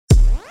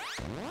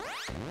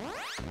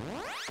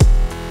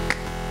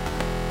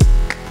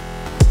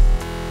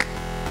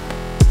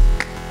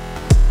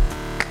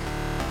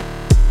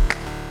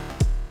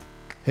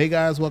Hey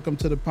guys, welcome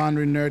to the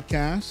Pondering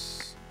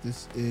Nerdcast.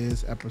 This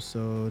is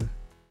episode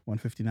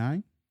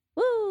 159.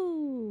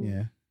 Woo!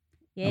 Yeah.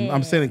 Yeah.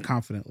 I'm saying it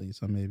confidently,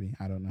 so maybe,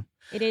 I don't know.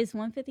 It is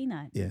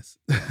 159. Yes.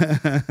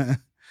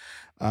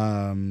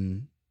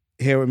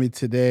 Here with me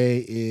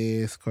today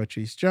is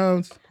Cortrice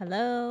Jones.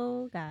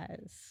 Hello,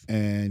 guys.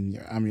 And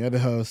I'm your other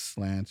host,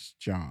 Lance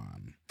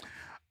John.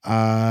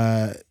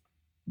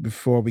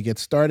 Before we get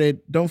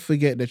started, don't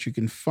forget that you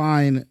can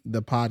find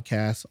the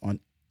podcast on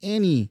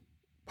any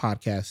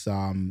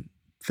podcast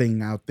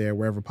thing out there,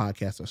 wherever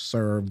podcasts are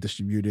served,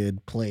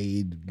 distributed,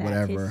 played,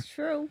 whatever. That is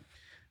true.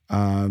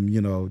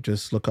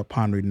 Just look up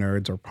Pondering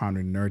Nerds or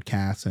Pondering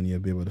Nerdcast and you'll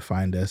be able to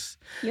find us.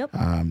 Yep.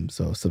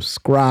 So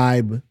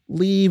subscribe,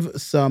 leave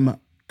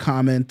some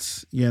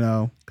comments,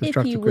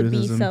 constructive if you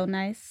criticism. would be so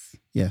nice.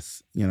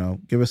 Yes,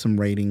 give us some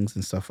ratings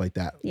and stuff like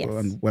that.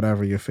 Yes.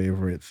 Whatever your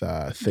favorite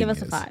thing Give us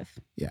is. a 5.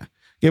 Yeah.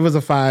 Give us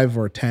a 5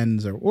 or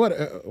 10s or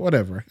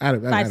whatever. I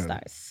don't 5 know.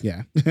 stars.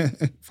 Yeah.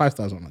 5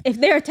 stars only. If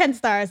there are 10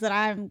 stars, then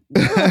I'm...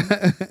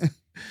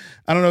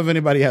 I don't know if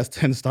anybody has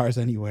 10 stars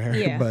anywhere,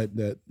 Yeah. but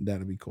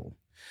that'd be cool.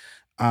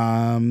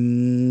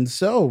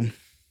 So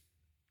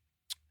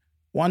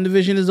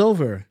WandaVision is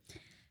over.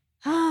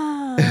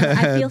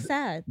 I feel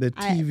sad. The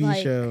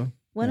TV show.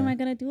 What am Yeah. I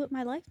going to do with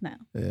my life now?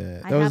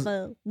 I I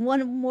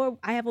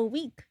have a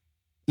week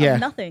yeah. of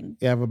nothing.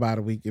 You have about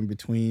a week in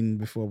between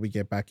before we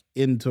get back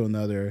into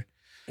another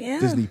Yeah.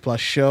 Disney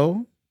Plus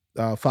show,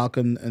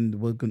 Falcon and the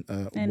Winter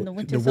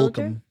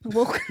Soldier?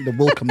 The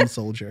Welcome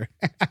Soldier.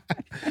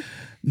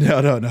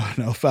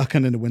 No.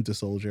 Falcon and the Winter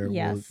Soldier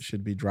Yes.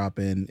 should be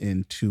dropping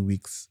in 2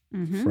 weeks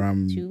Mhm.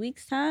 from 2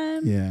 weeks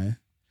time. Yeah.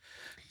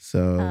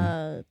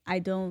 So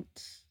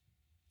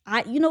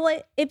You know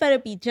what? It better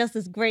be just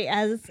as great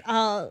as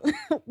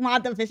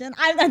WandaVision.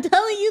 I'm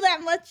telling you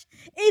that much.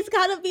 It's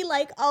gotta be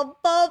like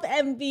above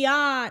and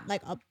beyond,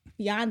 like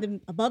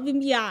above and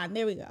beyond.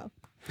 There we go.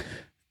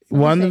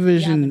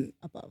 WandaVision,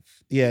 above.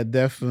 yeah,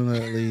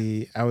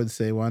 definitely. I would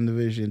say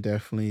WandaVision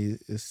definitely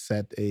is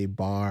set a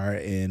bar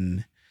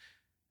in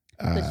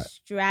The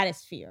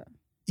stratosphere.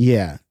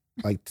 yeah,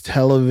 like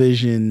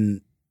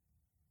television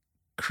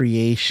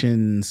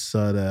creation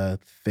sort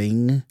of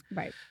thing.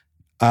 Right.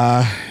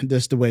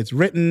 Just the way it's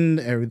written,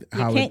 You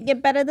can't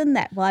get better than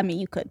that. Well, I mean,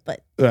 you could,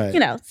 but right.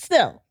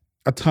 Still.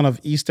 A ton of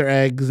Easter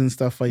eggs and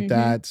stuff like Mhm.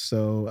 that.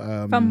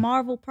 So From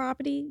Marvel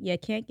property, you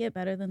can't get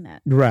better than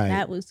that. right.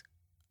 That was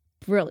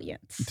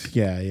brilliant.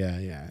 Yeah.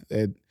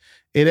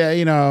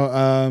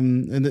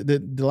 In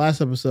the last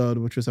episode,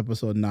 which was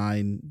episode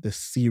 9, the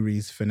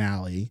series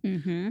finale.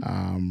 Mm-hmm.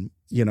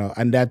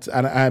 And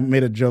I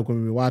made a joke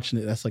when we were watching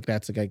it. That's like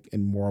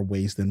in more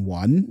ways than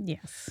one,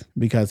 Yes.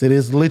 because it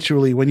is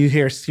literally when you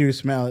hear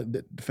series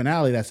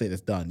finale, that's it.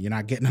 It's done. You're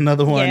not getting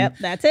another one. Yep,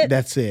 that's it.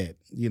 That's it.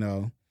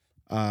 So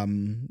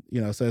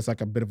it's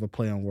like a bit of a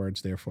play on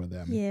words there for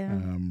them. Yeah.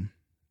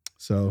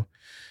 So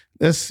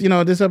this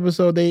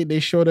episode they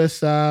showed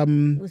us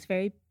It was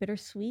very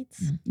bittersweet.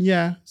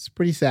 yeah, it's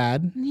pretty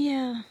sad.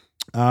 Yeah.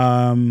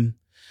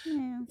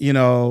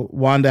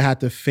 Wanda had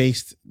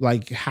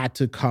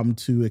to come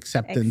to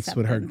acceptance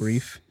with her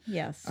grief.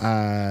 Yes.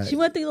 She She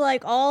went through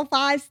like all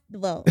 5.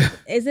 Well,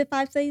 is it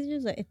 5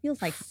 stages? It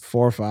feels like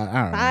 4 or 5. I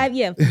don't know. 5.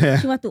 Yeah.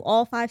 She went through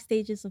all 5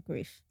 stages of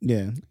grief.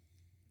 Yeah.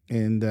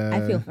 And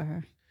I feel for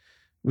her.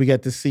 we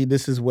get to see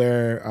this is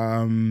where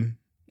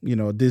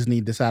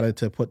Disney decided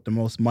to put the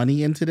most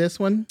money into this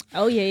one.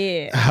 Oh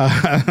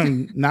yeah.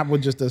 Not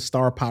with just the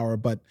star power,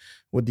 but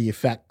with the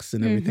effects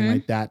and everything Mhm.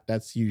 like that.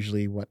 That's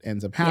usually what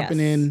ends up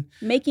happening.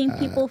 Yes. Making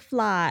people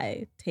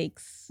fly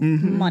takes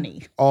Mhm.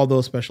 money. All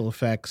those special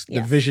effects, the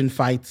Yes. vision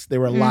fights. There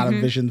were a lot of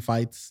Mhm. vision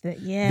fights.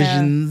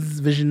 Yeah.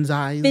 Vision's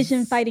eyes.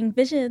 Vision fighting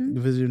vision.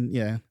 Vision,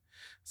 yeah.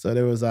 So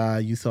there was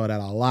you saw that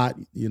a lot,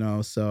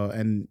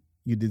 and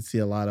you did see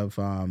a lot of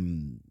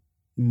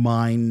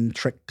mind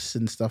tricks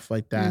and stuff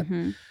like that.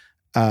 Mhm.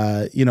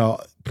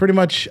 Pretty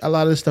much a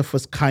lot of the stuff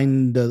was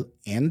kind of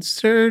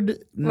answered.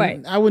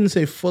 Right. I wouldn't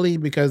say fully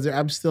because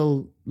I'm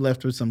still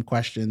left with some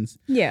questions.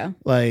 Yeah.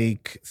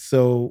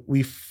 So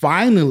we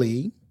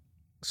finally,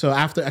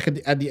 after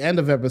at the end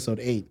of episode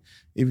 8,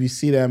 if you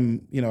see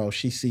them,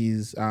 she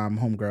sees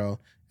homegirl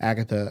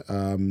Agatha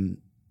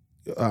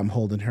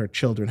holding her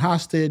children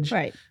hostage.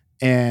 Right.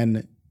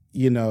 And,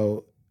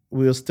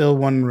 we were still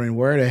wondering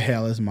where the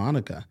hell is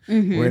Monica?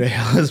 Mhm. Where the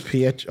hell is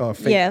Pietro?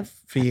 Yeah.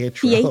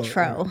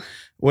 Pietro.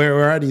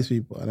 Where are these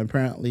people? And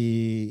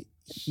apparently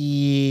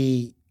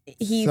He's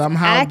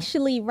somehow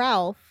actually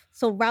Ralph.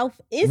 So Ralph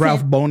isn't.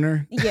 Ralph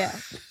Boner. Yeah.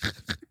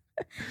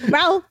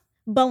 Ralph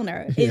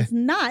Boner Yeah. is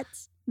not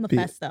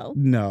Mephisto,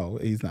 No,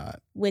 he's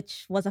not.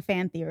 which was a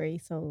fan theory.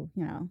 So,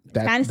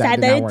 That- kind of that sad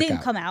did that not it work didn't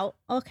out. come out.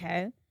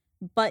 Okay.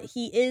 But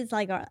he is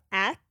like an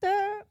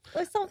actor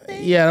or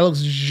something. Yeah, it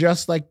looks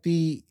just like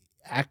the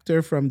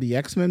actor from the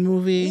X-Men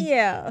movie.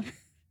 Yeah.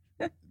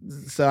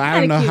 So I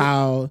don't Kinda know cute.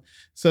 how.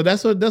 So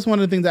that's one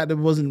of the things that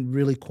wasn't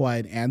really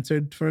quite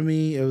answered for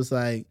me. It was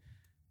like,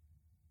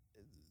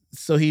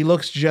 so he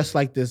looks just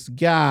like this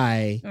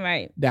guy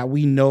Right. that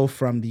we know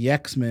from the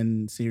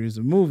X-Men series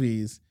of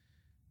movies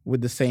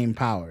with the same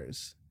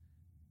powers.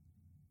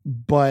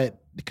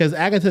 But because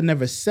Agatha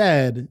never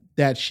said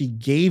that she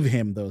gave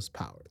him those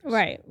powers.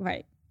 Right.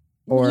 Right.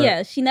 Or-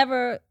 yeah, she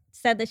never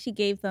said that she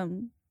gave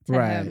them to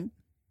Right. him.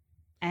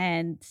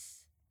 And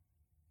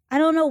I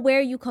don't know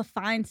where you could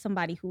find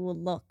somebody who will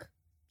look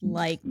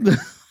like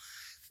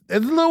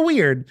It's a little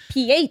weird.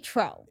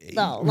 Pietro,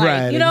 though. Like,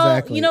 Right, you know,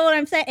 exactly. you know what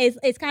I'm saying?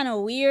 It's kind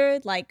of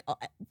weird. Like,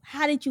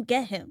 how did you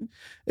get him?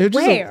 It was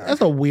just Where? that's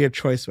a weird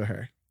choice for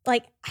her.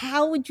 Like,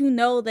 how would you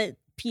know that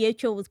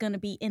Pietro was going to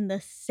be in the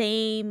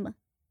same?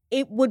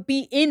 It would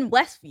be in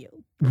Westview.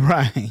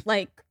 Right.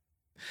 Like,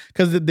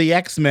 Because the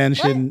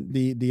X-Mansion, What?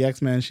 the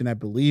X-Mansion, I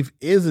believe,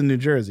 is in New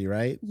Jersey,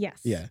 right? yes.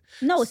 Yeah.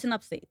 No, it's in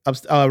upstate.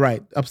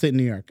 Right, upstate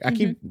New York. I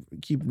keep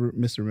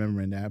Mm-hmm.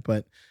 misremembering that,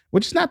 but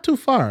which is not too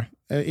far,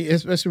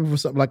 especially for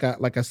something like a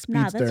Nah, that's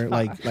speedster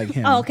far. like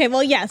him. Oh, okay.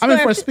 Well, yes. I mean,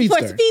 for a For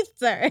speedster.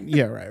 speedster.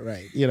 Yeah,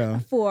 right. You know,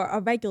 For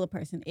a regular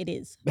person, it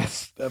is.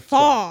 that's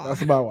Far.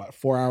 That's about what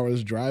 4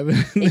 hours driving.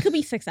 It could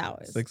be 6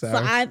 hours. 6 So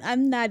hours.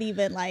 I'm not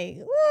even like.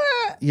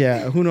 "What?"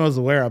 Yeah, who knows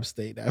where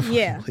upstate that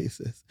Yeah.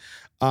 place is.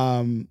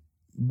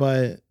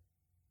 But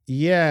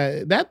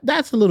yeah,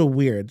 that's a little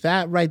weird.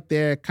 That right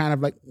there, kind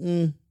of like.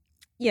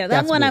 Yeah, that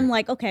That's one I'm weird.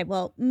 like, okay,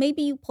 well,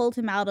 maybe you pulled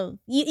him out of.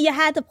 You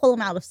had to pull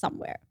him out of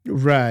somewhere.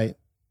 Right.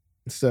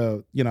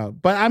 So,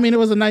 but I mean, it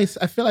was I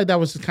feel like that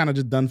was just kind of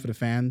just done for the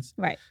fans.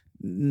 Right.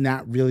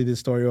 Not really the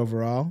story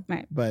overall.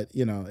 Right. But,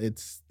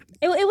 it's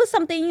It was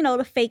something,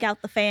 to fake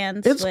out the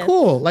fans. it's with.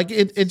 cool. Like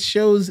it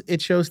shows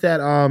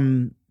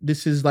that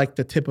this is like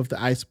the tip of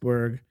the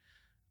iceberg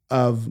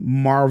of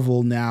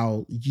Marvel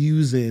now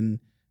using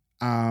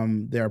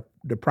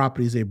the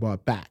properties they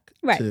brought back.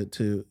 Right.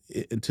 To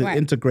Right.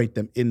 integrate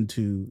them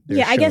into their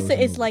Yeah, I guess shows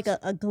and it's like movies.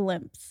 a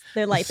glimpse.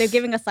 They're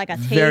giving us like a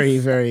taste, Very,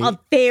 very- a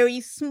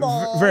very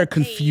small, very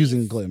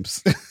confusing taste-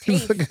 glimpse.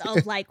 taste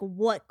of like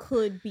what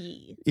could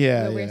be.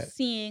 Yeah, where yeah. we're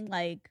seeing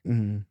like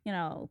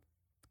Mhm.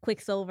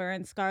 Quicksilver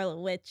and Scarlet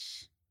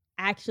Witch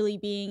actually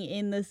being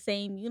in the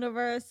same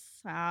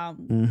universe.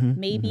 Mhm,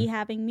 Maybe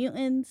having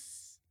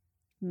mutants.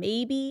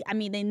 Maybe. I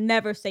mean, they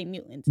never say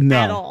mutants No,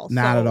 at all.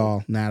 not at so-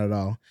 all. Not at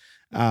all.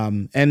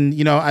 And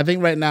I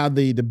think right now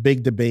the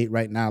big debate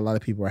right now a lot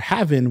of people are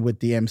having with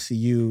the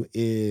MCU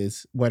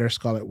is whether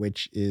Scarlet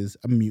Witch is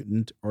a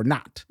mutant or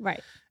not. Right.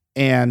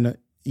 And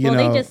Well,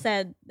 they just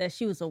said that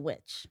she was a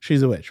witch.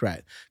 she's a witch,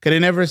 right? Because they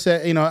never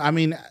said, I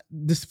mean,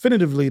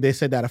 definitively they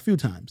said that a few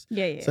times.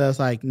 Yeah. So it's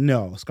like,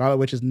 no, Scarlet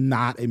Witch is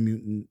not a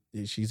mutant.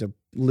 She's a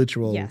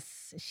literal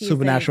Yes. She's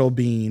supernatural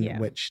being, yeah.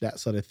 witch, that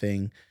sort of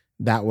thing.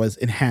 That was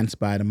enhanced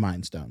by the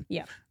Mind Stone.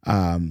 Yeah.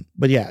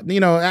 But yeah,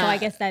 So I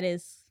guess that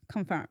is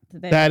confirmed.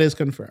 that is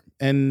confirmed.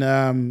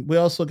 And we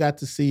also got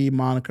to see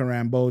Monica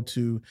Rambeau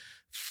to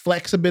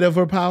flex a bit of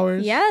her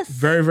powers. Yes.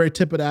 Very, very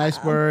tip of the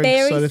iceberg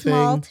very sort of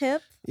small thing.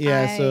 tip.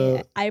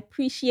 Yeah, I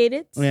appreciate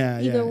it. Yeah,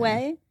 Either yeah.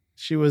 way.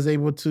 She was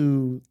able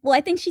to, Well,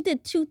 I think she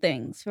did two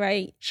things,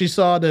 right? she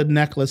saw the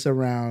necklace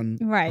around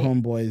Right.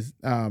 Homeboy's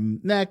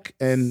neck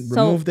and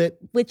So- removed it.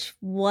 Which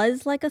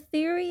was like a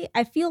theory.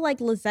 I feel like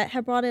Lizette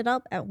had brought it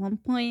up at one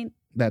point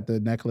That the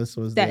necklace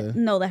was that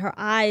that her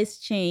eyes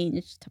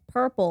changed to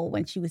purple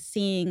when she was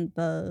seeing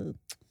the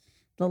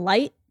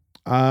light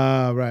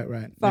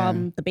right.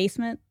 from the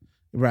basement.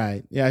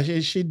 Right. Yeah,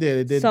 she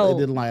did. It So-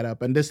 did light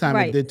up. And this time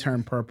Right. it did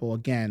turn purple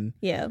again.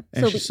 Yeah.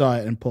 And So she saw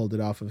it and pulled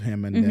it off of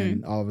him. And Mm-hmm.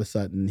 then all of a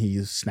sudden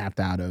he snapped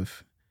out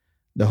of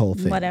the whole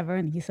thing. whatever,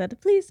 and he said,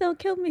 "Please don't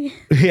kill me,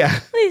 Yeah.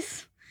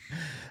 please,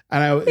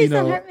 And I, please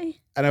don't hurt me."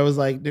 and I was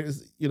like,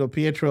 there's,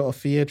 Pietro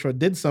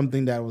did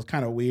something that was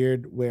kind of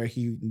weird where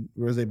he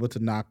was able to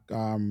knock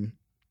Right.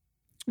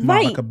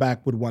 Monica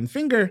back with one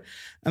finger.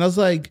 And I was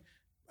like,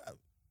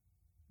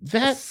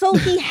 that. So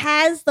he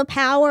has the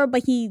power,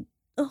 but he.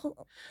 Oh,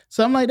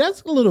 So I'm like,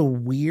 that's a little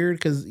weird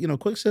because,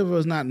 Quicksilver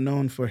is not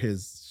known for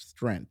his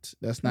strength.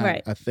 That's not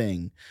Right. a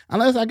thing.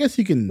 Unless I guess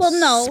you can Well,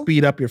 no.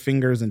 speed up your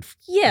fingers and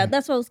yeah,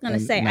 that's what I was gonna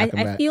And say. knock him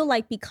I back. feel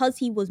like because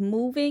he was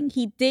moving,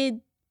 he did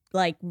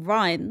like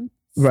run,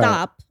 Right.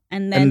 stop,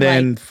 and then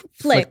like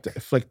flick.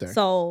 flicked her.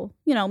 So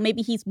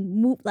maybe he's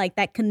moved like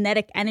that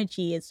kinetic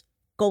energy is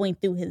going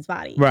through his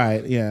body.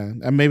 Right, yeah.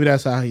 And maybe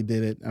that's how he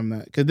did it. I'm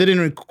not, because they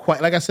didn't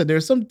quite, like I said,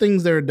 there's some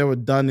things that were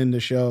done in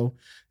the show,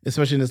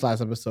 especially in this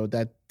last episode,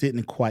 that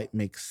didn't quite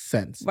make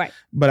sense. Right.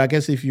 But I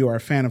guess if you are a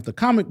fan of the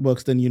comic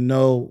books, then you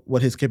know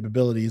what his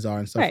capabilities are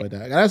and stuff Right. like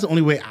that. That's the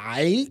only way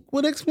I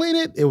would explain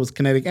it. It was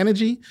kinetic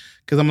energy,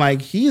 because I'm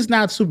like, he's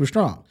not super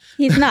strong.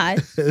 He's not,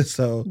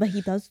 So, but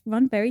he does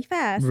run very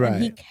fast, and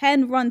he Right.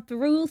 can run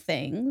through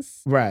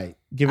things. right.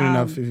 Given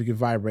enough, Um, if you could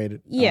vibrate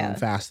it yeah.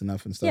 fast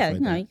enough and stuff Yeah,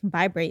 like that. you can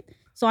vibrate.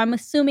 So I'm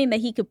assuming that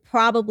he could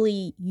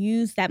probably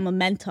use that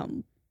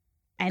momentum,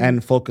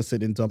 And focus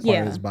it into a part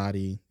Yeah. of his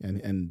body.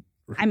 And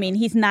I mean,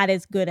 he's not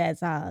as good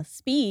as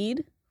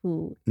Speed,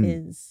 who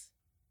Mm. is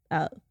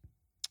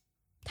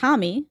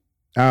Tommy,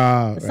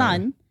 the the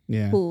son.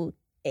 Yeah. who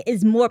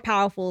is more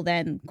powerful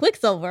than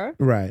Quicksilver.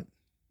 Right.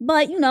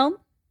 But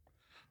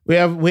We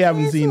haven't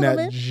It's a seen little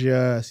that bit.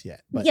 just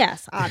yet. But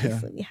yes,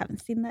 obviously we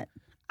haven't seen that.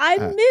 I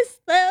miss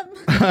them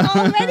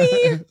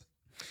already.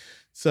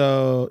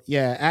 So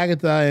yeah,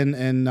 Agatha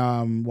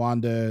and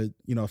Wanda,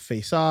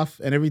 face off,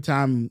 and every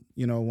time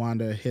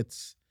Wanda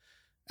hits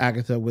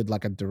Agatha with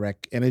like a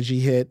direct energy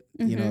hit,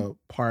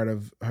 part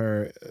of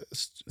her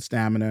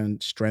stamina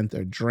and strength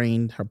are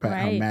drained. Her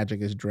Right.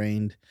 magic is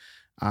drained.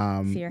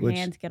 See her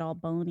hands get all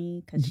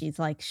bony because she's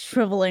like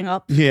shriveling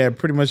up. Yeah,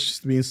 pretty much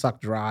just being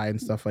sucked dry and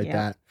stuff like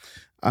Yeah.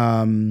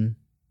 that.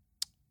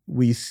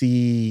 We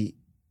see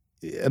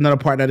another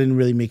part that didn't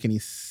really make any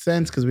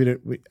sense because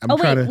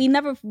we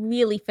never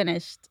really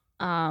finished.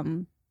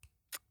 Ooh.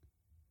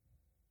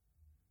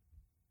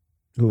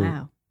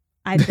 Wow,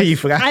 You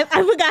forgot? I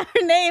forgot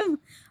her name.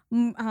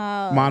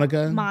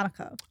 Monica.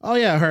 Monica. Oh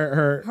yeah,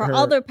 her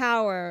other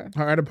power.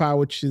 Her other power,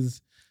 which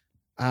is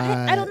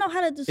I don't know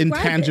how to describe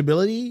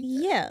intangibility. it.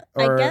 Yeah,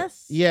 Or- I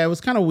guess. Yeah, it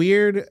was kind of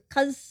weird.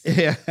 Because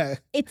Yeah,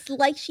 it's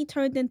like she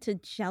turned into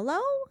Jello.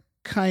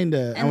 kind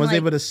of, and And, was like-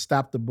 able to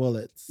stop the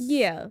bullets.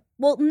 Yeah.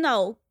 Well,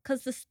 no,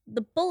 because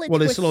the bullets Well,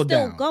 they were slowed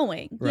still down.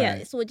 going. Yeah.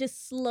 Right. So it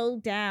just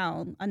slowed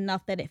down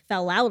enough that it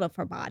fell out of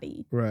her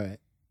body. Right.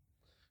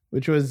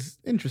 Which was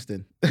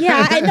interesting.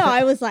 Yeah, I know.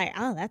 I was like,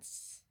 oh,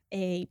 that's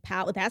a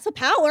power. That's a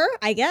power,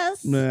 I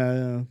guess.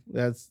 Yeah,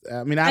 that's.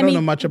 I mean, I don't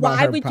know much about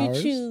why her would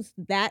powers. you choose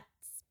that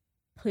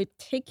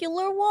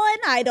particular one?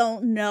 I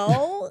don't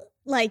know.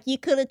 Like you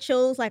could have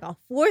chose like a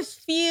force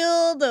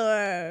field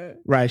or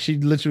Right, she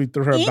literally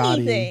threw her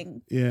body.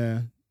 anything.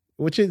 Yeah,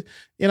 which is,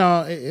 it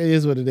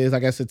is what it is. I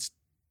guess it's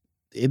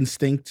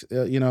instinct,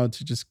 to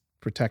just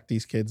protect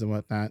these kids and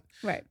whatnot.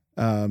 Right.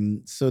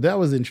 So that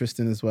was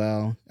interesting as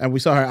well. And we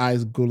saw her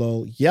eyes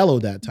glow yellow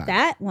that time.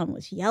 That one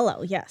was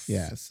yellow. Yes.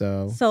 Yeah.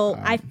 So. So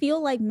I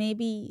feel like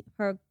maybe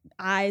her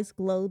eyes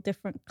glow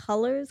different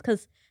colors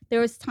because there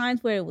was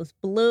times where it was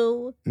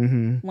blue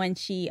Mm-hmm. when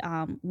she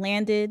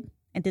landed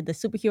and did the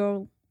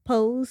superhero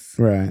pose,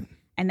 Right.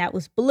 and that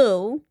was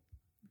blue.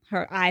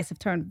 Her eyes have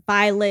turned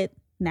violet.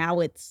 Now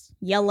it's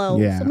yellow.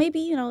 Yeah. So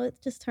maybe it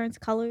just turns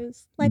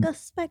colors like a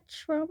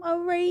spectrum, a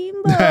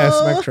rainbow.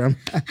 Spectrum.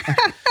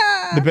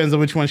 Depends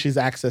on which one she's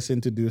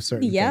accessing to do a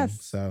certain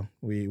Yes. thing. So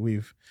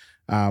we've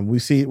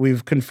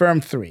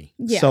confirmed 3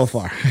 Yes. so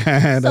far. So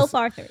That's-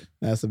 far, 3.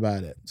 That's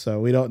about it. So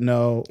we don't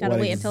know Gotta what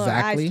wait until her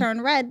eyes exactly.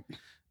 turn red.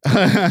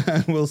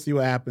 We'll see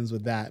what happens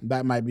with that.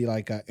 That might be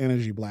like an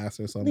energy blast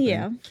or something.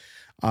 Yeah.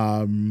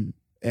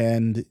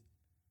 And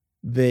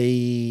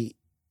they,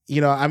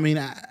 I mean,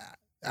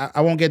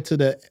 I won't get to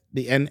the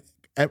end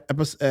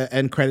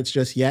end credits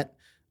just yet,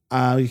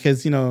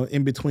 because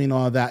in between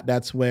all that,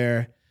 that's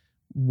where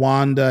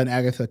Wanda and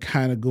Agatha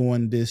kind of go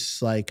on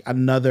this like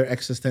another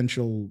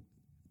existential,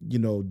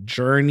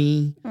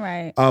 journey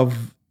Right.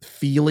 of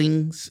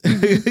feelings.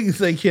 It's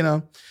like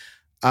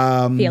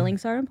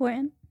Feelings are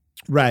important.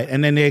 right,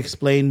 and then they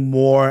explain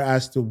more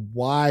as to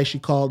why she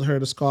called her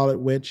the Scarlet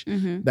Witch.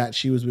 Mm-hmm. That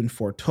she was been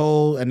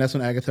foretold, and that's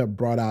when Agatha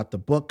brought out the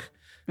book,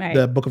 Right.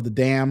 the Book of the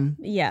Damned.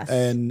 Yes.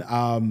 And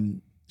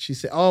she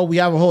said, "Oh, we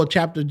have a whole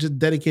chapter just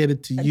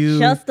dedicated to you,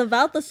 Just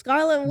about the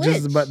Scarlet Witch.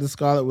 just about the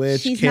Scarlet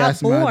Witch, She's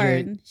chaos not born.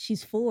 magic."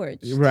 She's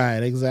forged.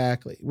 Right,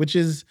 exactly. Which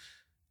is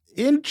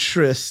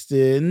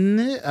interesting,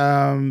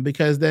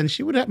 because then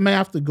she may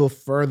have to go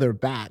further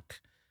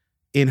back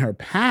in her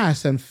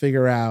past and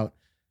figure out,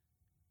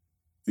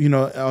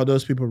 are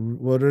those people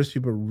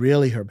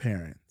really her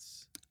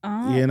parents?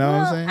 You know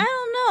what I'm saying? I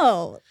don't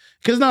know.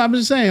 Because no, I'm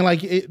just saying,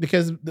 like,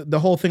 because the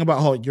whole thing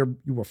about how you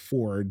were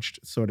forged,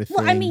 sort of thing.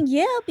 Well, I mean,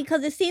 yeah,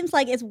 because it seems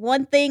like it's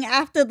one thing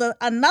after the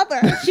another.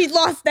 She's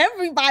lost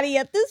everybody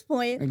at this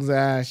point.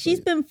 exactly. She's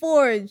been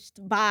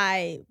forged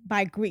by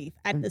grief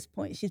at this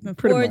point. She's been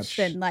Pretty forged, much.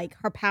 and like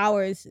her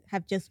powers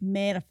have just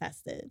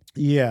manifested.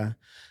 Yeah,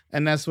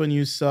 and that's when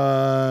you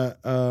saw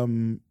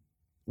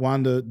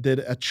Wanda did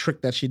a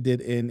trick that she did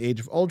in Age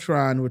of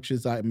Ultron, which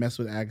is like mess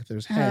with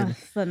Agatha's head. Ugh,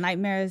 the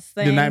nightmares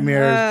thing. The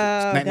nightmare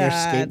God.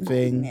 escape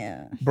thing.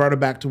 Yeah. Brought her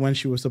back to when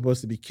she was supposed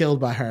to be killed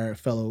by her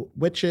fellow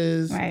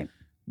witches. Right.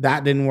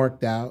 That didn't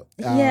work out.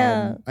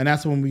 Yeah. And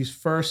that's when we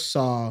first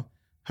saw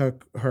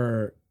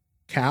her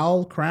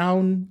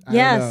crown. I don't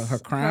Yes. know, her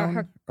crown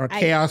Her- or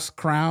chaos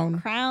crown.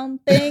 Crown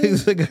thing.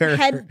 It's like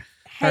her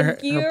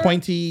Headgear. her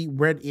pointy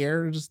red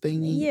ears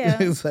thingy. Yeah.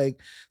 It's like,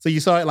 so you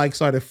saw it like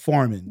started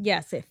forming.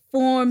 Yes, it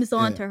forms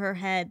onto her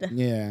head,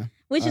 Yeah.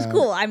 which is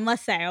cool. I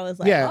must say, I was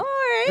like, yeah, all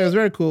right. It was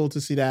very cool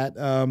to see that.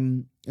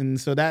 And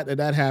so that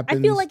happens.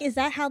 I feel like, is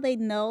that how they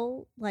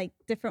know like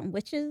different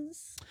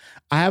witches?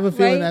 I have a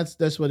feeling right?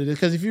 that's what it is.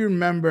 Because if you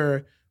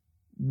remember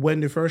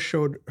when they first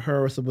showed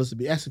her was supposed to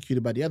be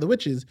executed by the other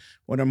witches,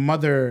 when her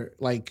mother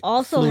like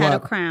Also flew had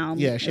up, a crown.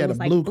 Yeah, she It had a was,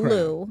 like, blue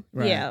crown.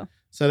 Right. Yeah.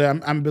 So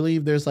I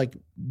believe there's like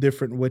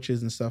different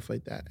witches and stuff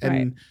like that. And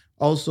Right.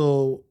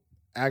 also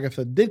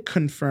Agatha did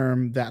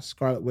confirm that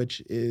Scarlet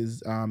Witch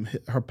is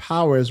her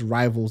powers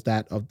rivals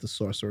that of the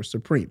Sorcerer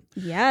Supreme.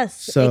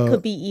 Yes, So- it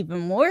could be even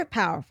more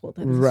powerful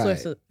than the Right.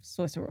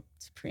 Sorcerer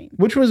Supreme.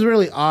 Which was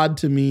really odd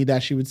to me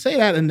that she would say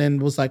that and then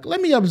was like,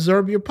 let me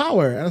absorb your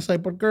power. And it's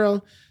like, but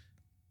girl,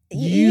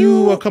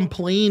 you were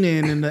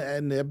complaining in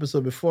the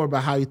episode before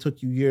about how it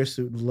took you years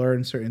to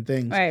learn certain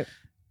things. Right.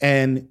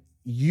 And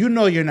you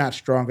know you're not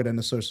stronger than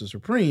the Sorcerer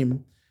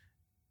Supreme.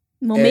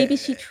 Well, maybe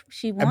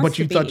she wants But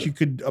you to be. thought you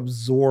could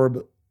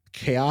absorb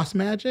chaos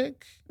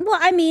magic? Well,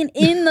 I mean,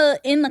 in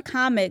the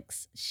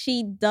comics,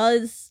 she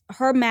does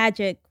her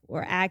magic,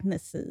 or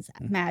Agnes's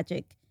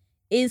magic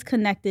is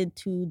connected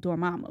to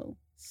Dormammu.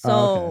 So,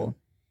 Okay.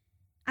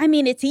 I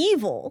mean, it's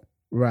evil,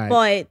 Right.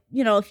 but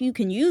if you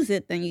can use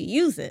it, then you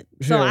use it.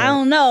 So Sure. I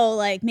don't know.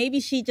 Like maybe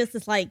she just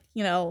is like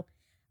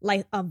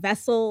like a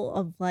vessel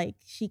of like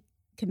she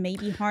can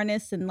maybe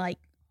harness and like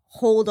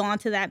hold on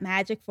to that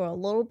magic for a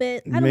little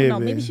bit. I don't know.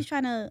 Maybe. Maybe she's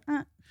trying to.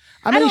 I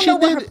I don't she know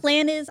what her did-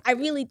 plan is. I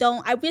really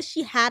don't. I wish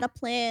she had a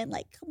plan.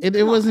 Like It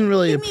come wasn't on,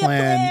 really a give me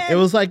plan. It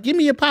was like, give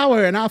me your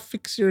power and I'll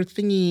fix your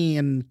thingy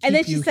and keep And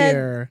then she you said,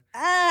 here.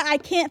 I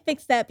can't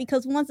fix that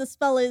because once a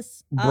spell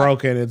is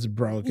Broken, it's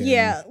broken.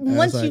 yeah, And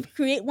once it's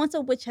like, once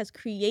a witch has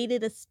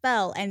created a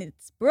spell and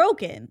it's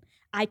broken,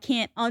 I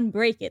can't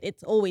unbreak it.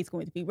 It's always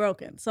going to be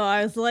broken. So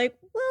I was like,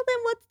 well, then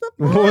what's the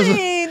What was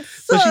point?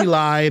 so she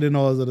lied and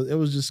all this. It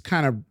was just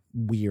kind of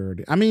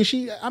weird. I mean,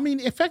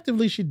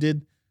 effectively she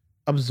did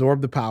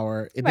absorb the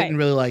power. It Right. didn't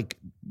really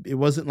it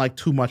wasn't like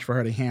too much for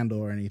her to handle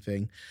or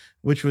anything,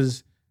 which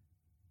was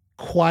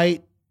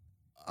quite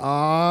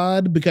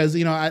odd because,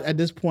 at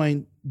this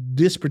point,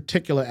 this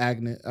particular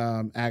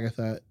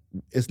Agatha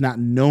is not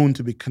known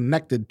to be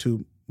connected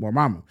to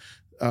Dormammu.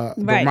 Right.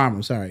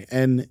 Dormammu, sorry.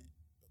 And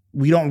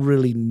we don't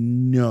really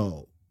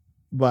know.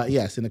 But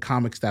yes, in the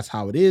comics, that's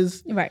how it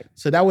is. Right.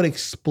 So that would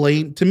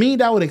explain,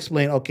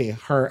 okay,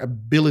 her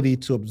ability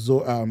to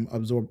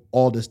absorb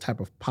all this type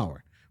of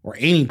power or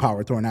any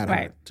power thrown at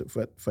Right.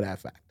 her for that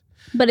fact.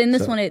 But in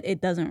this So- one, it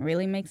doesn't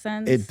really make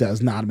sense. It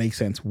does not make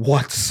sense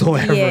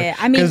whatsoever. Yeah,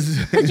 I mean, 'Cause-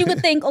 because you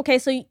would think, okay,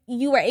 so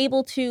you were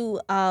able to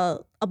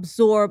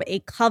absorb a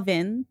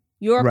coven,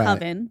 your Right.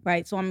 coven,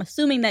 right? So I'm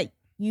assuming that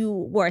you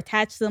were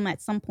attached to them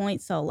at some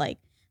point. So like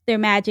their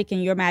magic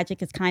and your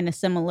magic is kind of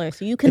similar.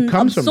 So you can it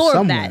comes from absorb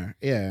somewhere.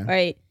 that, Yeah.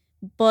 right?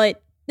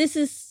 But this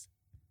is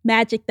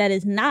magic that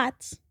is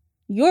not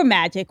your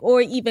magic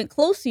or even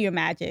close to your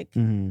magic.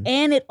 Mhm.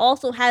 And it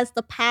also has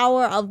the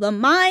power of the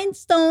Mind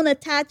Stone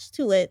attached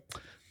to it.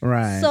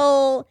 Right.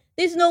 So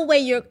there's no way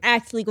you're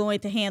actually going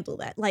to handle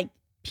that. Like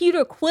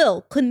Peter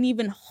Quill couldn't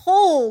even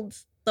hold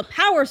the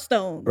Power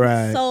Stone.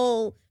 Right.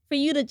 So for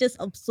you to just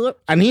absorb,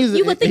 and he's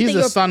you would think that the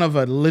your- son of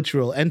a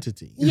literal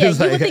entity. yeah, It's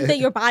you would like- think that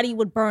your body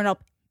would burn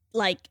up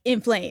like in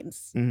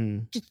flames.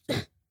 Mhm. Just,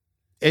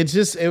 It's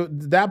just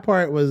that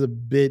part was a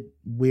bit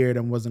weird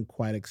and wasn't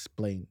quite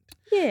explained.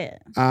 yeah.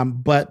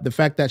 But the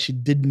fact that she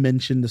did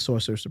mention the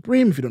Sorcerer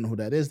Supreme, if you don't know who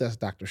that is, that's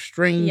Doctor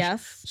Strange.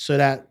 Yes. So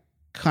that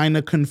kind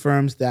of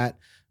confirms that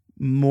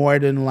more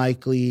than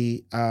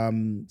likely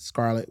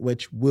Scarlet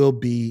Witch will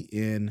be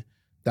in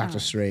Doctor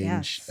Strange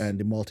yes. and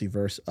the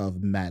Multiverse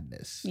of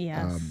Madness.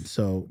 Yes.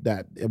 So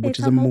which It's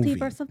is a movie.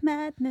 multiverse of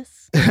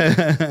madness.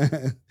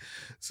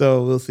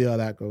 So we'll see how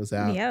that goes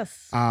out.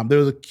 Yes. There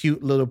was a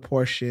cute little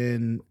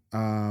portion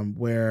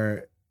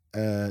where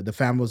the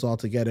family was all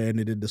together and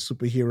they did the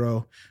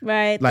superhero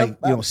Right.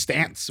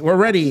 stance. We're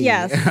ready.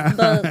 Yes.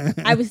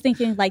 I was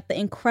thinking like the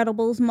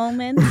Incredibles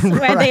moments where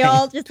they Right.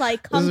 all just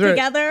like come very-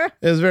 together.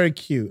 It was very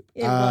cute.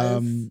 It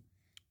was.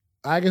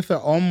 Agatha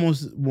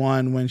almost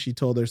won when she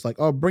told her, it's like,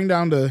 oh, bring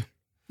down the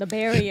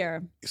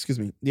barrier. excuse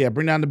me. Yeah,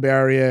 bring down the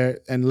barrier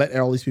and let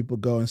all these people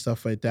go and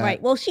stuff like that.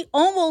 Right. Well, she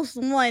almost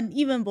won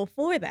even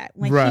before that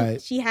when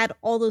Right. she had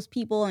all those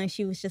people and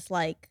she was just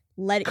like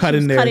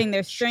Cutting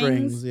their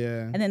strings.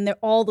 Yeah. And then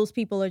all those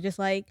people are just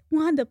like,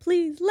 Wanda,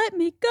 please let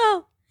me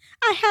go.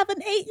 I have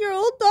an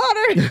 8-year-old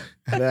daughter.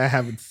 that I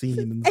haven't seen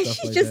and and stuff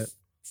she's like just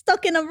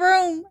stuck in a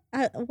room.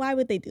 Why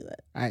would they do that?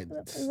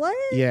 that. What?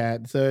 Yeah,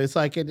 so it's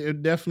like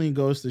it definitely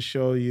goes to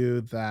show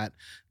you that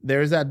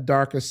there's that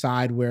darker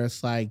side where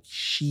it's like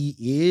she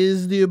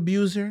is the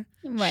abuser.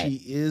 Right. She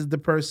is the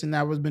person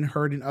that was been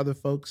hurting other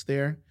folks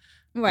there.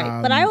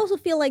 Right. But I also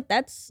feel like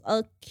that's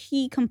a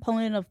key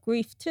component of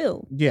grief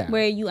too. Yeah.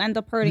 Where you end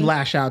up hurting.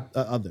 Lash out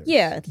others.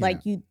 Yeah. Like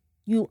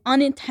you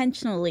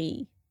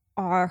unintentionally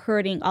are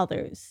hurting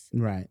others.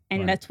 Right.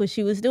 And right. that's what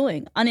she was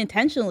doing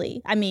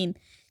unintentionally. I mean,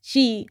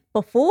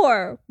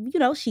 before,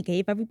 she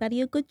gave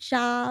everybody a good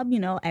job.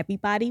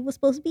 Everybody was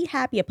supposed to be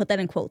happy. I put that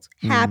in quotes.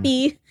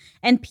 Happy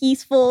and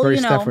peaceful, Very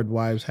Stepford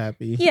Wives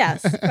happy.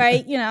 Yes,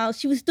 right.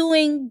 She was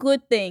doing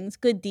good things,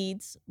 good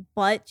deeds,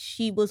 but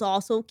she was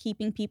also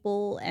keeping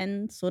people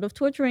and sort of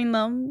torturing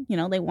them.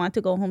 They want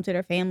to go home to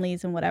their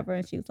families and whatever.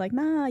 And she was like,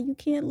 nah, you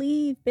can't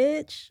leave,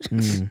 bitch.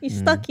 You're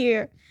stuck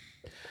here.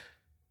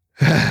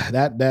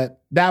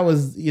 that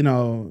was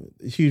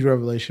a huge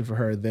revelation for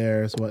her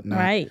there as whatnot.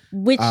 Right.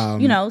 Which,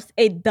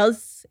 it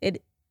does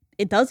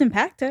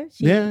impact her. It's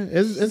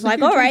like,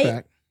 a huge all right,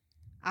 impact.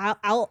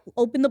 I'll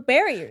open the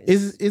barriers.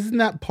 Isn't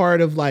that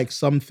part of like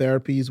some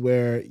therapies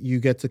where you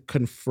get to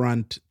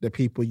confront the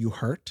people you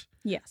hurt?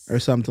 Yes. Or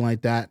something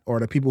like that,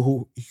 or the people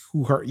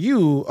who hurt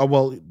you, or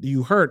well,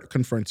 you hurt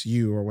confronts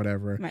you or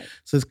whatever. Right.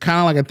 So it's kind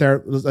of like a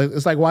therapy.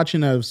 It's like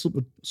watching a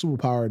super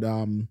powered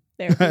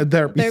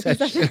therapy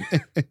session.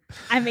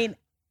 I mean,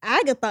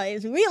 Agatha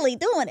is really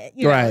doing it.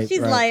 You know? Right.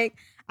 She's right. like,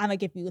 I'm gonna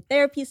give you a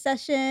therapy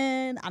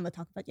session. I'm gonna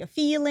talk about your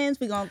feelings.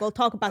 We're gonna go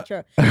talk about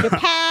your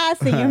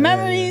past and your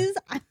memories.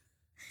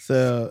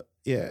 So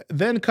yeah,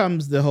 then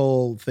comes the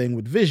whole thing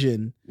with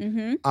Vision,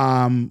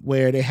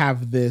 where they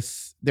have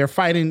this. They're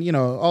fighting, you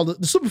know, all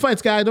the super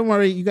fights. Guy, don't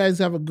worry, you guys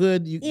have a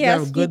good,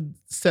 have a good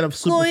set of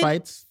super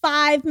fights.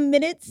 5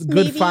 minutes,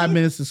 good maybe. 5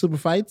 minutes of super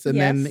fights, and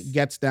then it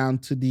gets down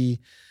to the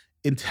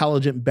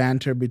intelligent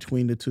banter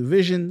between the two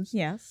Visions.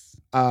 Yes,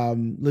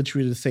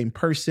 literally the same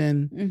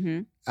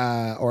person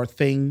or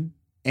thing,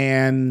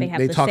 and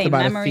they talked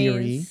about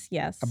memories. A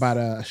theory, about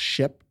a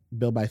ship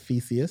built by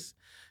Theseus.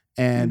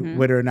 And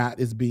whether or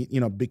not it's being,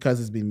 you know, because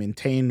it's been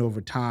maintained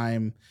over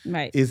time,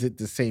 is it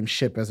the same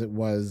ship as it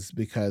was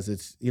because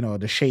it's, you know,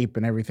 the shape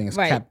and everything is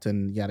kept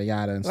and yada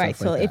yada and stuff like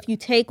that. So if you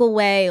take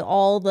away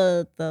all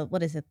the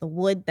what is it, the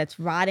wood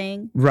that's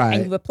rotting,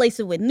 and you replace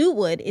it with new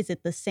wood, is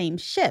it the same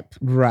ship?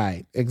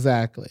 Right,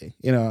 exactly.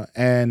 You know,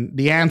 and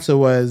the answer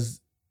was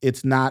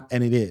it's not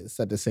and it is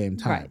at the same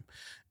time.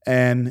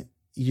 And,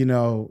 you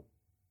know,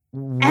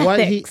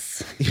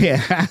 ethics.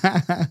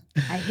 I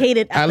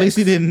hated ethics. At least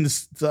he didn't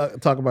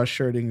talk about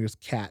Schrodinger's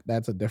cat.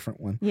 That's a different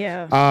one.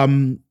 Yeah.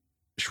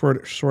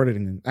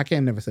 Schrodinger. I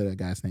can't never say that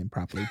guy's name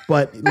properly,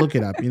 but look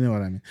it up. You know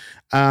what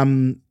I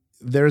mean.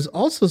 There's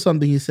also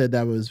something he said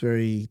that was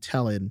very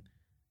telling.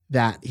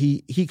 That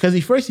he because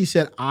he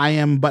said I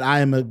am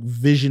a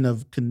vision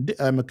of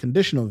I'm a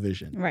conditional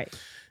vision. Right.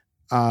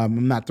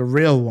 I'm not the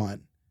real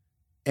one,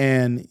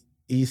 and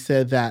he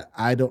said that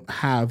I don't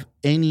have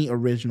any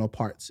original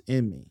parts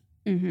in me.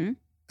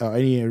 Or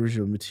any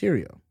original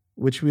material,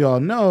 which we all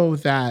know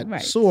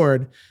that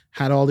Sword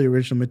had all the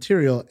original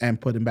material and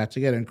put them back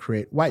together and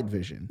create White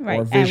Vision.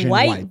 Or Vision and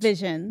White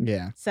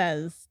Vision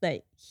says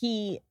that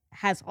he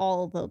has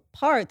all the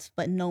parts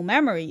but no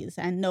memories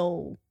and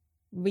no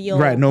real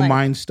no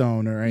Mind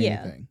Stone or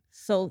anything.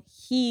 So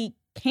he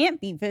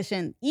can't be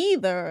Vision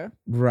either.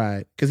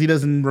 Right. Because he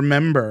doesn't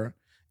remember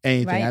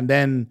anything. And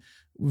then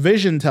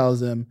Vision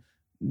tells him,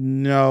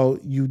 no,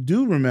 you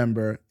do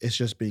remember. It's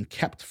just being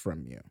kept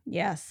from you.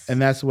 Yes.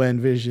 And that's when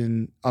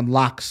Vision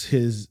unlocks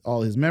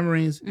all his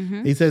memories.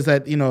 He says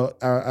that, you know,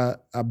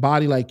 a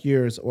body like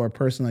yours or a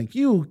person like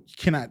you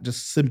cannot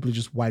just simply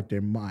just wipe their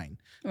mind.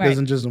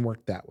 It doesn't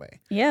work that way.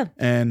 Yeah.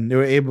 And they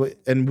were able,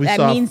 and that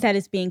means that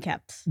it's being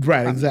kept.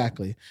 Right,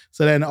 exactly.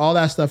 So then all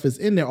that stuff is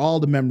in there. All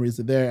the memories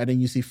are there. And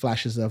then you see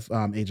flashes of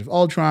Age of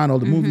Ultron, all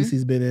the movies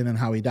he's been in and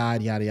how he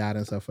died, yada, yada,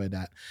 and stuff like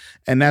that.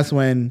 And that's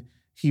when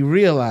he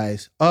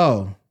realized,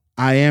 oh,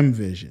 I am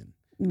Vision.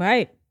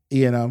 Right.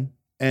 You know,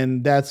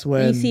 and that's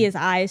when you see his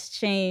eyes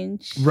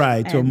change.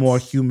 Right, to a more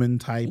human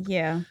type.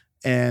 Yeah.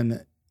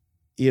 And,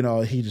 you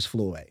know, he just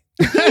flew away.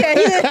 He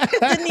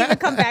didn't even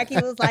come back. He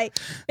was like,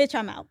 bitch,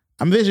 I'm out.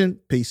 I'm Vision.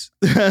 Peace.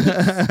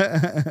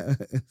 I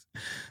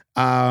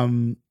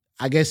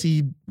guess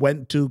he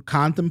went to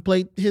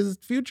contemplate his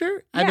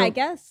future. I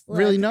guess.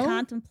 Really know.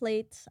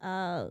 Contemplate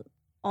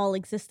all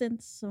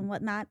existence and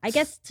whatnot. I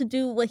guess to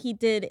do what he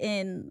did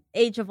in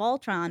Age of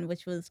Ultron,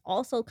 which was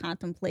also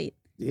contemplate.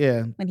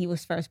 Yeah. When he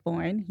was first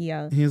born, he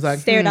was like,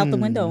 stared out the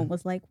window and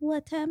was like,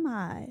 "What am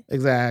I?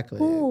 Exactly.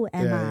 Who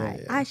am I?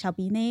 Yeah. I shall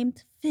be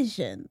named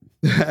Vision."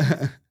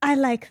 I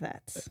like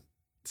that.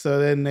 So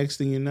then, next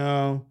thing you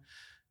know,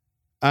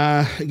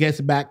 it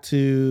gets back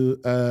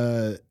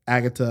to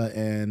Agatha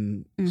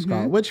and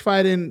Scarlet Witch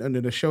fighting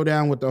under the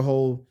showdown with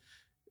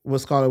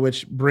Scarlet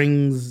Witch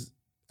brings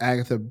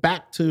Agatha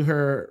back to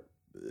her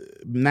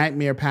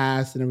nightmare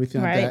past and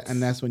everything like that,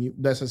 and that's when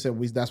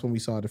that's when we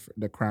saw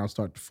the crown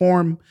start to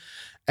form,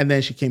 and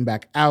then she came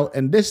back out,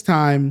 and this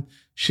time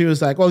she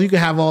was like, "Well, you can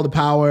have all the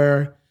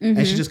power,"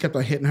 and she just kept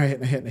on hitting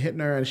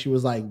her, and she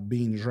was like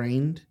being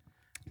drained.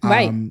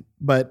 Right.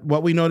 But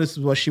what we noticed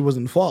was she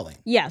wasn't falling.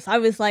 Yes. I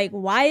was like,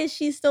 why is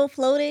she still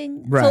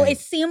floating? Right. So it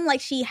seemed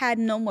like she had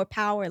no more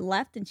power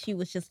left and she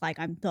was just like,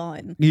 I'm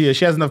done. Yeah,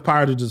 she has enough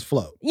power to just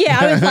float. Yeah,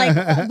 I was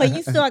like, but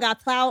you still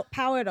got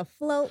power to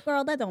float,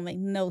 girl? That don't make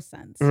no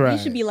sense. Right. You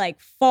should be like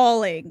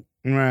falling.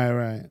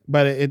 Right.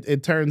 But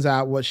it turns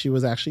out what she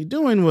was actually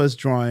doing was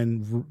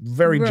drawing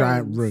very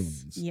giant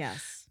runes.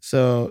 Yes.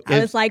 So I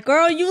was like,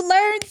 girl, you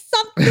learned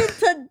something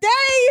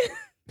today.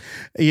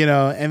 You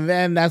know, and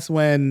then that's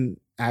when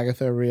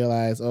Agatha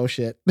realized, oh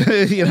shit,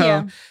 you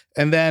know,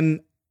 and then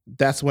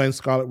that's when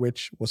Scarlet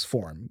Witch was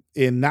formed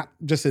in not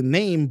just in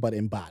name, but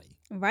in body.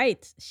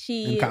 Right.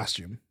 In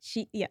costume.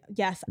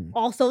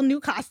 Also new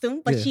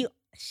costume, but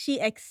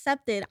she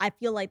accepted. I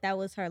feel like that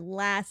was her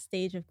last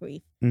stage of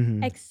grief.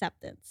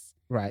 Acceptance.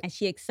 Right. And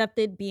she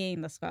accepted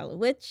being the Scarlet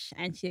Witch,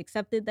 and she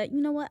accepted that,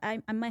 you know what, I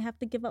might have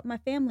to give up my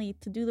family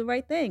to do the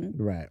right thing.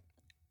 Right.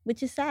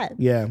 Which is sad.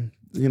 Yeah.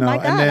 You know, my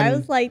God, I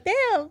was like,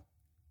 damn.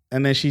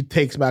 And then she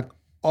takes back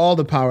all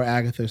the power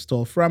Agatha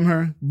stole from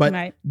her, but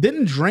Right.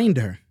 didn't drain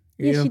her.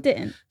 you Yeah, know? she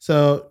didn't.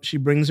 So she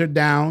brings her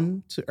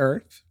down to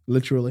Earth,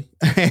 literally.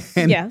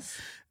 And Yes.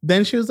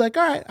 then she was like,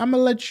 all right, I'm going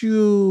to let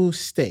you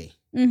stay.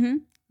 Mm-hmm.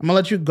 I'm gonna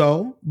let you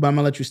go, but I'm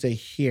gonna let you stay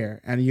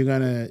here, and you're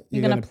gonna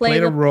gonna play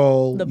the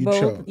role The you role,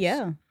 chose.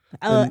 yeah.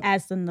 The-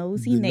 As the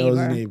nosy the neighbor.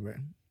 nosy neighbor.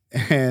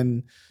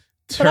 And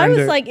But I turned was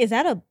her- like, is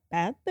that a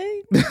bad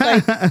thing?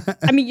 Like,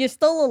 I mean, you're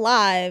still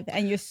alive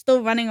and you're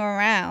still running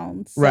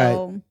around. So,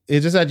 Right.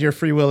 It's just that your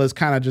free will is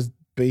kind of just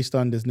based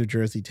on this New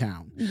Jersey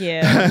town.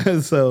 yeah.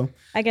 So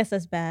I guess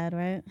that's bad,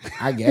 right?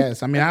 I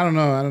guess. I mean, I don't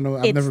know.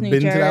 I've It's never New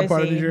been to that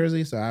part of New Jersey.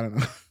 Jersey, so I don't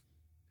know.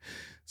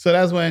 So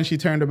that's when she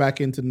turned her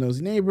back into the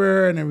nosy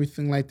neighbor and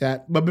everything like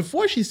that. But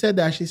before she said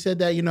that,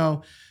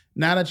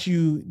 now that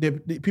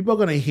the people are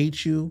gonna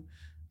hate you,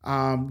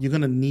 you're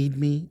gonna need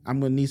me. I'm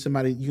gonna need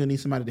somebody. You're gonna need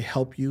somebody to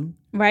help you.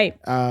 Right.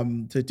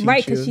 To teach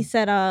Right. you. Because she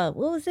said, what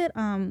was it?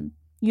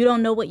 You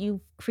don't know what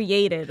you've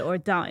created or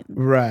done.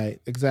 Right,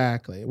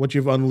 exactly. What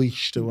you've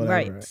unleashed or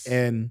whatever. Right.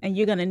 And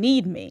you're going to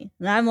need me.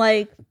 And I'm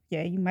like,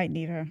 yeah, you might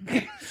need her.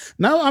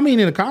 no, I mean,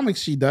 in the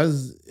comics, she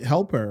does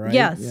help her, right?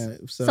 Yes. Yeah,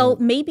 So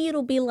maybe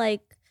it'll be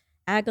like,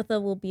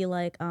 Agatha will be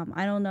like,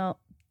 I don't know.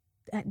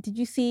 Did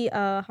you see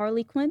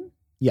Harley Quinn?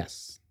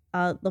 yes.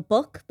 The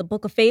book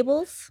of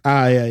fables.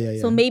 Yeah.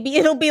 So maybe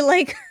it'll be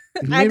like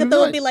Maybe Agatha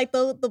will like- be like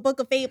the book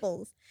of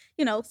fables.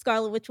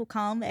 Scarlet Witch will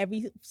come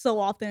every so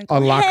often. And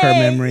Unlock her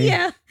memory.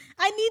 Yeah,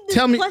 I need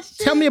this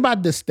question. Tell me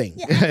about this thing.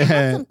 Yeah, I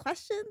have some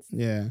questions.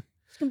 Yeah.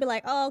 She can be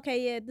like, oh, okay,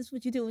 yeah, this is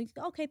what you do.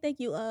 Okay, thank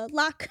you.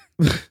 Lock.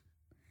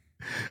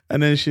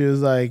 And then she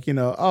was like,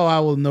 oh, I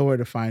will know where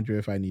to find you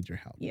if I need your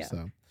help. Yeah.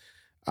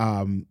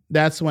 So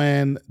that's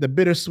when the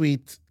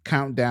bittersweet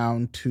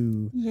countdown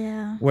to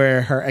Yeah.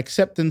 where her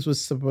acceptance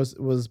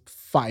was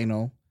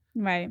final.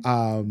 Right.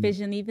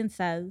 Vision even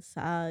says,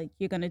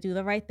 you're gonna do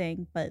the right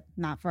thing, but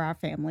not for our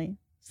family.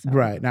 So,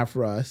 Right, not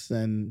for us.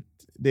 And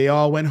they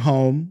all went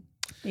home.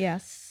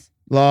 Yes.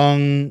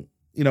 Long,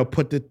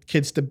 put the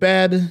kids to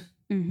bed.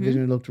 Mhm.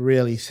 Vision looked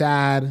really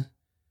sad.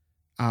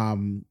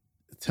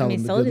 Tell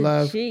them the so good did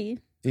love. she.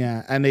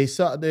 Yeah, and they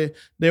saw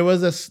there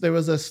was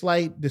a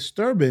slight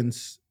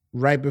disturbance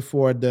right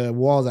before the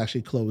walls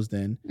actually closed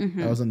in. Mhm.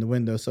 That was on the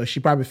window, so she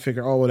probably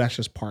figured, oh, well, that's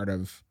just part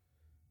of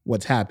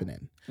what's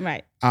happening.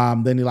 Right.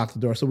 Then he locked the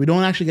door, so we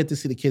don't actually get to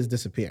see the kids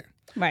disappear.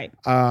 Right.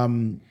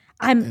 Um,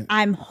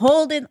 I'm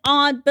holding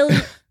on, Billy.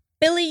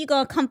 Billy, you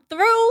gonna come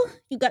through?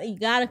 You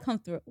gotta come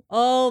through.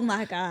 Oh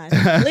my God,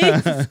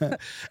 please.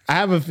 I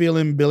have a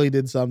feeling Billy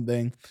did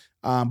something,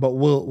 but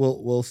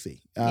we'll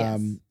see.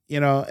 Yes.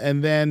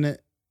 And then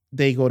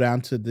they go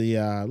down to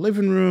the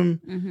living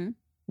room. Mm-hmm.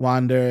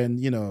 Wanda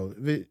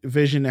and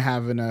Vision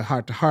having a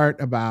heart to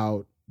heart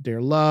about their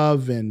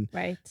love and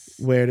Right.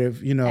 where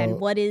they've And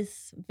what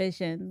is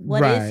Vision?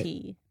 What is Right.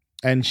 he?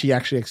 and she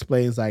actually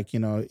explains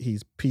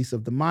he's piece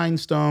of the Mind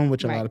Stone,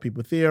 which a Right. lot of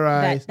people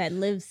theorize.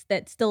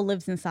 That still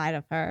lives inside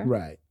of her.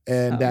 Right.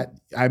 And So- that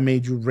I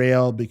made you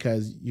rail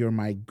because you're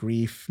my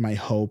grief, my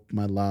hope,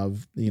 my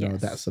love, Yes.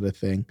 that sort of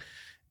thing.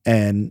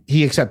 And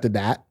he accepted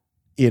that,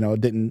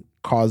 didn't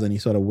cause any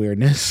sort of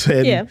weirdness.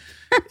 And, Yeah.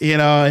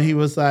 and he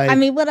was like, I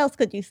mean, what else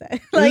could you say?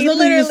 there's Like nothing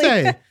to literally,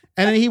 say.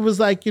 And then he was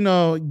like,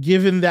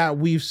 given that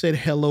we've said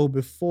hello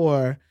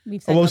before,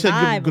 we've said we said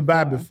goodbye,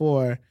 goodbye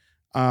before,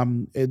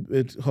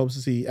 it hopes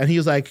to see. And he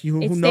was like,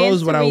 who It knows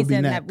stands what to I will be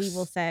reason next? that we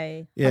will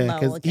say Yeah, hello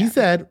because he again.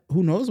 said,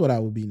 who knows what I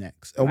will be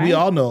next? And we Right.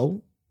 all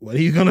know what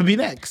are you going to be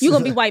next? You're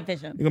gonna be White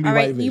Vision. You're gonna be all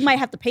right? White Vision. You might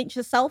have to paint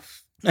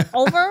yourself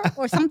over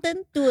or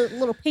something. Do a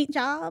little paint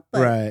job.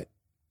 But Right.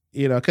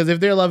 Because if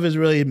their love is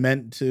really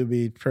meant to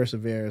be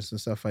perseverance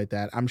and stuff like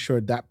that, I'm sure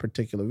that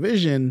particular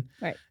Vision,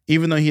 Right.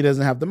 even though he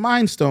doesn't have the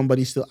Mind Stone, but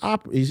he's still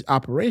he's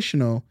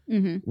operational,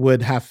 Mhm.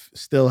 would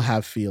still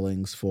have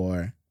feelings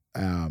for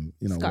Scarlet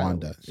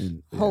Wanda. Witch.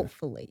 And, yeah.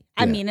 Hopefully.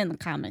 I Yeah. mean, in the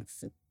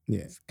comics,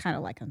 Yeah. it's kind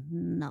of like a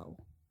no.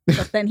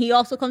 But then he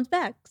also comes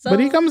back. So But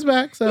he comes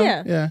back, so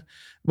Yeah. yeah.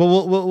 But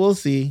we'll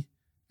see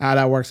how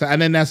that works out.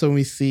 And then that's when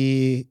we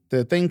see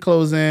the thing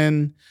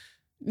closing.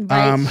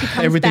 right, she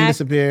comes Everything back,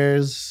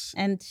 disappears.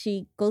 and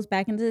she goes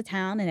back into the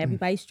town, and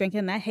everybody's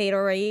drinking that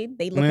haterade.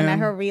 They looking Yeah. at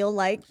her real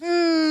like,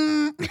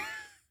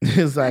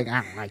 It's like,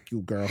 I don't like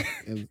you, girl.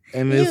 And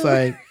it's You.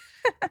 like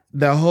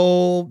the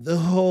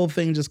whole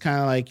thing just kind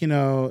of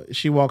like,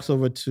 she walks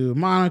over to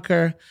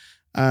Monica,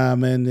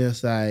 and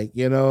it's like,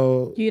 you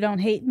don't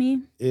hate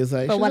me. it's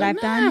like For she's what like,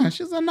 I've done? nah.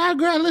 She's like, nah,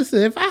 girl,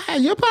 listen, if I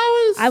had your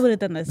powers, I would have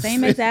done the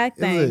same exact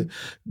Listen, thing.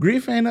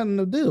 grief ain't nothing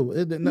to do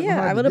with. Nothing Yeah,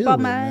 hard I to would have deal bought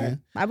with, my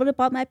man. I would have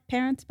bought my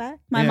parents back,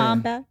 my Yeah.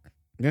 mom back.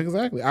 Yeah,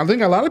 exactly. I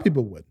think a lot of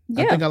people would.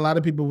 I Yeah. think a lot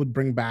of people would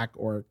bring back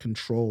or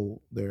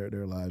control their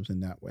lives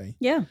in that way.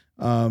 Yeah.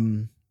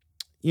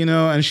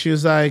 And she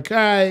was like, all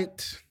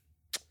right,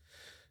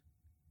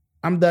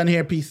 I'm done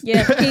here. Peace.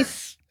 Yeah,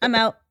 peace. I'm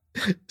out.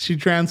 She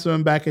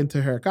transformed back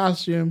into her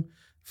costume,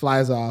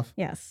 flies off.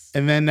 Yes.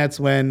 And then that's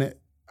when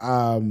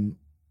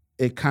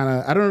it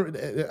kind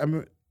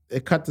of,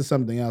 it cut to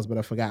something else, but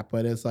I forgot.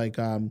 But it's like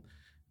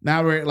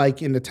Now we're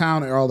like in the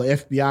town, all the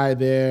FBI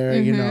there.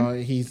 You know,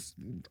 he's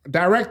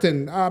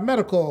directing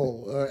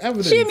medical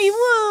evidence. Jimmy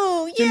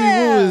Woo, yeah. Jimmy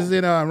Woo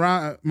is,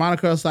 around.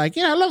 Monica's like,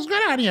 it looks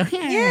good on you.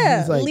 Yeah,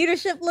 He's like,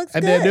 leadership looks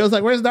and good. then there was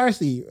like, where's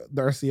Darcy?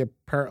 Darcy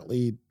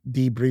apparently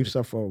debriefs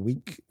her for a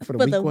week. For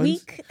the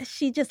week,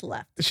 she just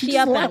left. She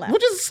just left,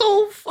 which is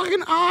so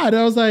fucking odd.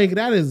 I was like,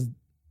 that is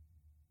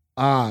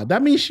odd.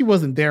 That means she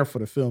wasn't there for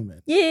the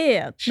filming.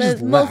 Yeah, she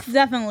just most left.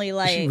 Definitely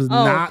like, she was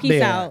not peace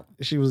there. out.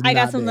 She was. I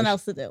got not something there.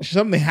 else to do.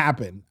 Something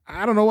happened.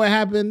 I don't know what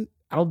happened.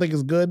 I don't think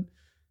it's good.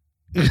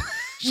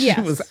 She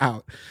was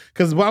out.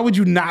 Because why would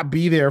you not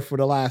be there for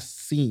the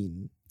last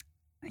scene?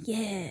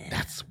 Yeah.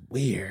 That's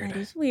weird. That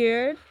is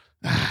weird.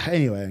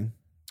 Anyway.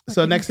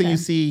 So next thing you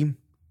see,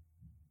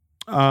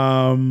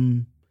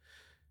 thing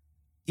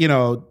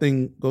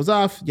goes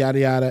off, yada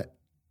yada.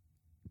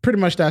 Pretty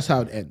much that's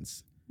how it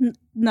ends.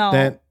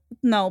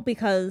 No,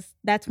 because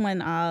that's when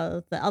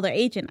the other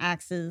agent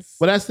acts.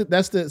 Well, that's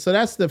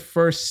the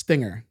first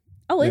stinger.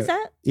 Oh, is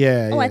that?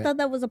 Yeah. Oh, yeah. I thought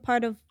that was a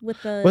part of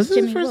with the was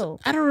Jimmy it first? Woo.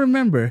 I don't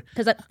remember.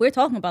 Because we're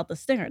talking about the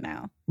stinger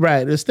now.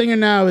 Right. The stinger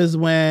now is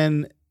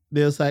when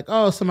there's like,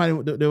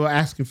 somebody, they were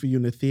asking for you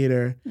in the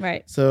theater.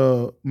 Right.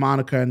 So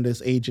Monica and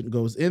this agent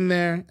goes in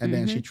there, and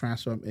then she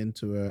transforms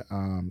into a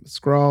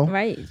Skrull.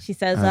 Right. She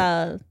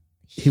says,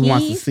 he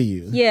wants to see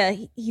you. Yeah.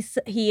 He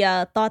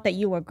thought that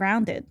you were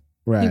grounded.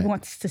 Right. He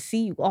wants to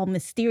see you all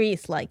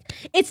mysterious. Like,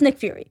 it's Nick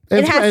Fury.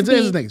 It's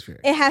Nick Fury.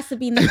 It has to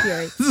be Nick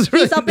Fury.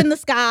 He's up in the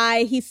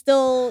sky. He's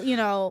still,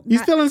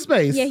 he's still in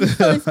space. Yeah, he's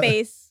still in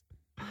space.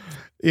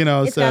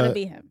 It's gotta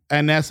be him.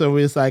 And that's so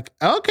it's like,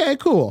 okay,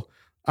 cool.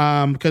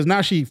 Because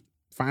now she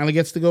finally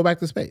gets to go back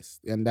to space,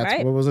 and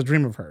that's what was a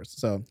dream of hers.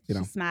 So she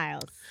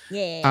smiles.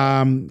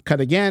 Yeah.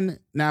 Cut again.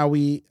 Now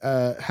we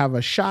have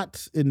a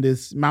shot in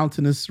this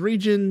mountainous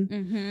region.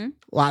 Mm-hmm.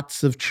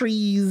 Lots of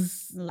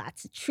trees.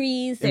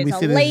 There's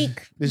a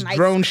lake. This nice,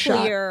 drone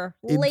clear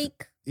shot.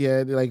 Lake.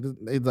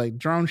 It's like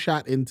drone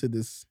shot into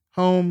this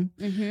home.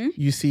 Mm-hmm.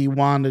 You see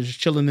Wanda just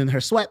chilling in her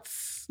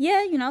sweats.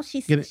 Yeah,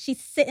 she's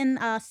sitting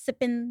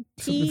sipping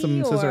tea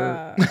sipping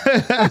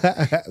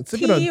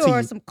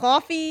or some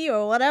coffee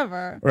or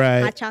whatever.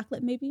 Right. Hot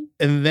chocolate maybe.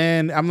 And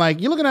then I'm like,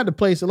 you're looking at the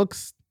place. It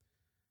looks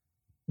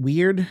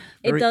weird.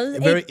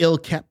 Very ill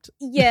kept.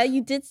 Yeah,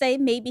 you did say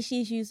maybe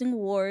she's using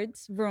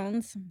runes.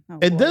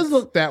 It does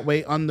look that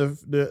way on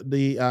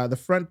the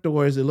front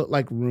doors. It looked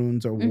like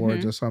runes or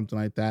wards or something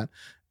like that.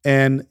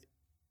 And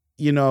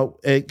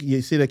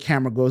you see the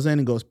camera goes in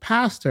and goes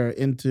past her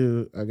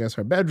into, I guess,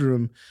 her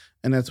bedroom,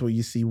 and that's where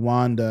you see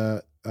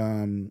Wanda,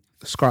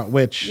 Scarlet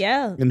Witch,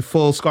 in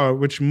full Scarlet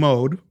Witch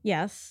mode.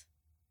 Yes.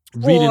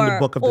 Reading the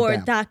Book of the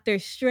Damned. Or Doctor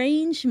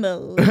Strange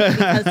mode,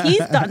 because he's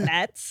done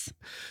that.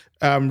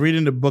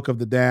 Reading the Book of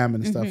the Damned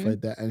and stuff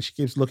like that, and she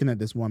keeps looking at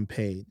this one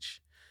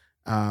page.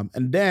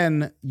 And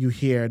then you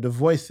hear the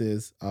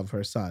voices of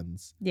her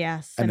sons.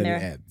 Yes, and then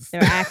it ends.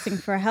 They're asking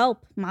for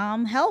help.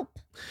 Mom, help.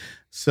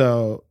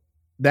 So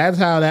that's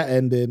how that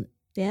ended.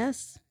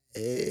 Yes.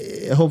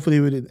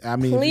 Hopefully we didn't. I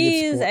mean,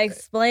 please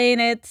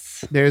explain it.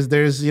 There's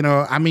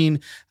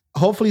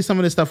hopefully some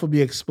of this stuff will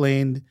be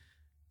explained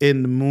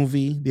in the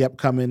movie, the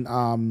upcoming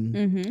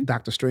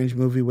Doctor Strange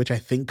movie, which I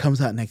think comes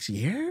out next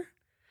year.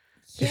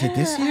 Yeah, is it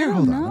this year?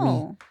 Hold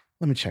on.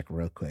 Let me check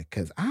real quick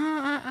because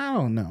I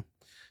don't know.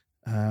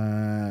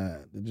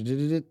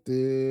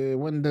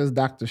 When does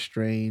Doctor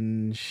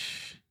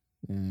Strange?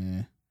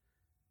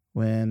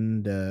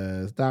 When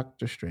does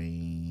Doctor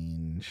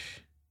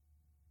Strange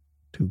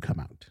 2 come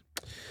out?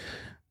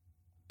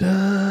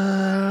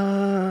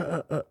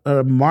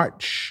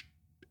 March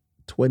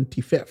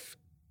 25th,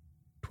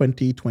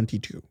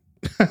 2022.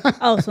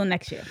 So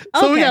next year.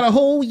 So we got a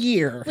whole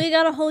year.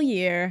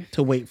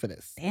 To wait for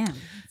this. Damn,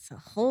 it's a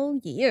whole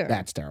year.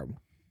 That's terrible.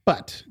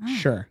 But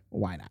sure,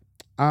 why not?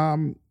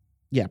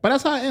 Yeah, but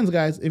that's how it ends,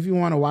 guys. If you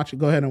want to watch it,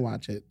 go ahead and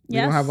watch it. We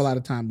don't have a lot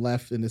of time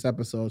left in this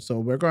episode, so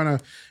we're gonna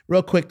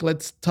real quick.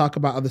 Let's talk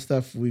about other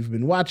stuff we've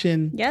been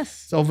watching. Yes.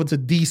 So over to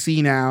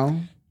DC now.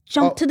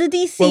 Jump to the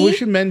DC. Well, we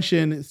should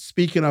mention,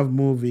 speaking of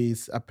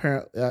movies,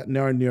 apparently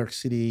in New York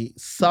City,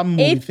 some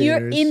movie theaters. If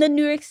you're in the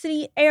New York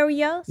City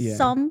area,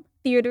 some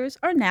theaters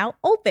are now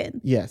open.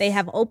 Yes. They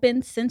have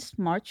opened since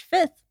March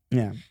 5th.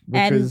 Yeah.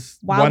 Which is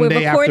one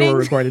day after we're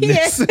recording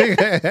this. So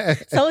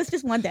it's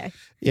just one day.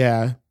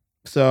 Yeah.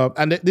 So,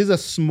 and these are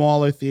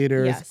smaller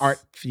theaters, art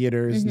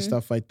theaters and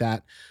stuff like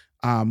that,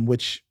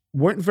 which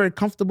weren't very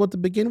comfortable to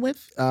begin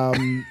with.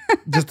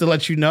 Just to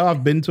let you know,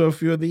 I've been to a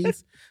few of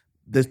these.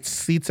 The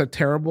seats are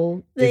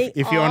terrible.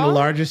 If you're on the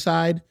larger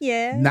side,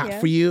 not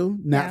for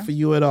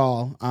you at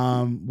all.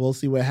 We'll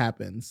see what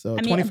happens. So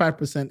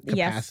 25% capacity.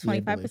 Yes,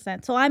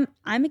 25%. So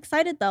I'm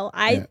excited though.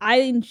 I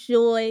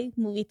enjoy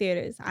movie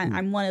theaters.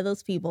 I'm one of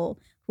those people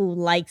who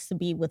likes to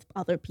be with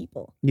other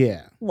people.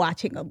 Yeah.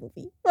 Watching a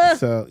movie.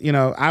 So,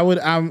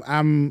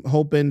 I'm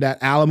hoping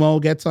that Alamo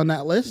gets on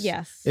that list.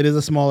 Yes. It is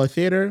a smaller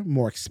theater,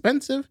 more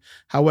expensive.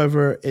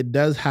 However, it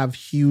does have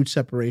huge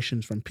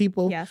separations from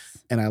people. Yes.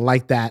 And I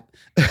like that.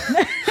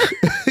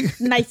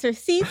 nicer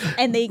seats,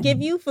 and they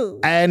give you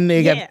food. And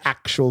they Yeah. get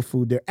actual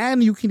food there.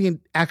 And you can get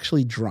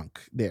actually drunk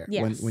there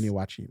Yes. when you're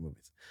watching your movies.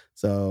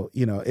 So,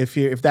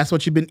 if that's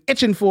what you've been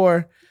itching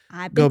for,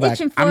 I've go been back.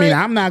 itching for I mean, it.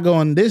 I'm not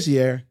going this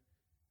year.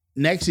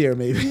 Next year,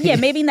 maybe. Yeah,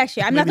 maybe next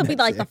year. I'm not Maybe gonna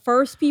be like next the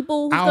first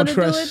people who's I gonna don't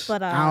do it, trust.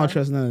 but I don't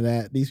trust none of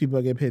that. These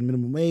people get paid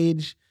minimum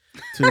wage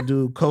to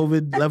do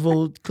COVID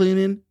level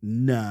cleaning.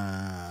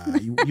 Nah,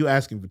 you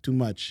asking for too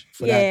much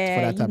for that. For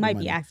yeah, that type you might of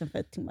money. be asking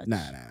for too much. Nah.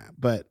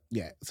 But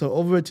yeah, so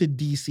over to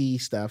DC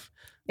stuff.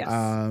 Yes,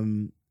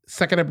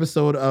 Second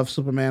episode of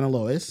Superman and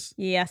Lois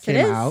yes, came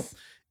it is. out.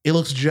 It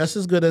looks just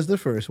as good as the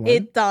first one.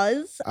 It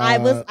does.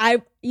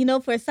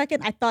 For a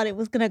second, I thought it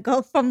was gonna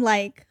go from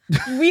like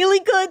really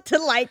good to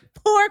like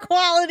poor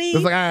quality.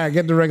 It's like, all right,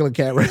 get the regular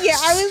camera. Yeah,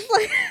 I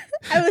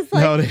was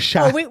like, No, they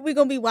shot. we're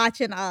gonna be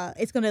watching.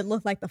 It's gonna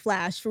look like The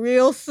Flash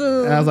real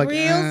soon. And I was like,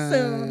 real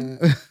soon.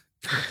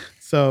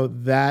 So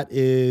that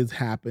is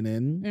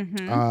happening.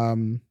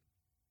 Mhm.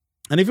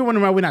 And if you're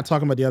wondering why we're not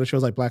talking about the other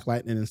shows like Black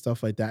Lightning and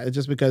stuff like that, it's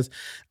just because,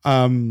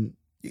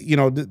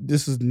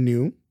 this is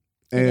new,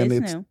 and It is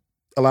it's new.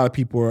 a lot of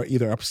people are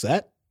either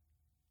upset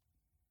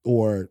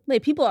or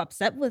Wait, people are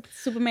upset with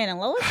Superman and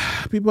Lois?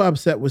 people are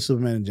upset with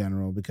Superman in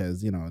general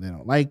because they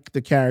don't like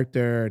the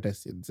character.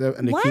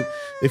 And What?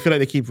 they feel like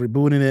they keep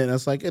rebooting it, and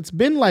it's like it's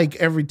been like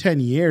every 10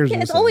 years. Yeah,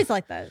 or it's so. always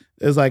like that.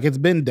 It's like it's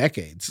been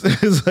decades.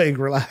 It's like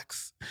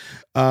relax.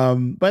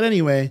 But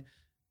anyway,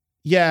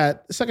 yeah,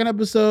 second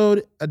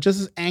episode just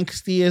as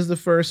angsty as the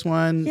first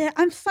one. Yeah,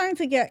 I'm starting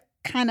to get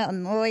kind of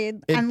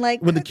annoyed. I'm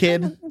like with the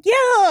kid.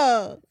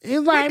 Yeah. He's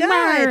like,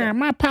 God.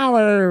 my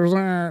powers,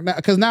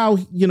 because now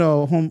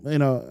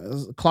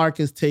Clark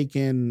has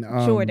taken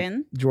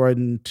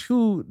Jordan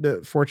to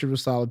the Fortress of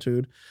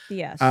Solitude.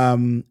 Yes.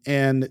 And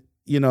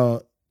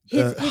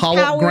His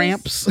Hollow powers-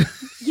 Gramps.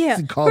 Yeah.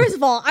 He called First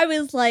of all, I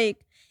was like,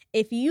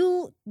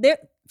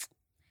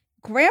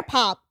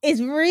 Grandpa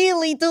is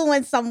really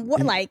doing some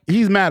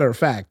he's matter of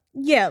fact.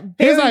 yeah,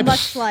 He's very like,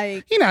 much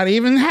like You're not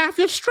even half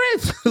your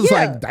strength. It's Yeah.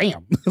 like,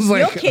 damn. It's your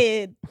like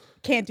kid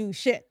can't do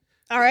shit.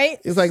 All right.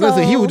 It's like,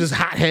 listen, he was just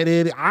hot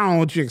headed. I don't know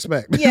what you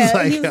expect. Yeah. It's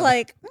like, He was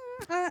like,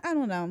 I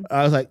don't know.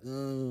 I was like,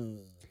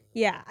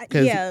 Yeah.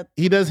 because Yeah.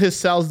 his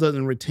cells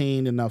doesn't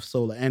retain ance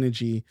solar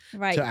energy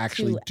Right. to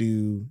actually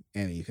do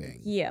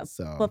anything. Yeah.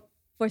 So But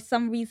for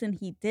some reason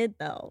he did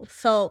though.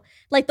 So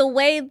like the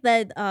way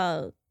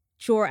that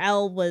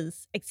Jor-El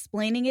was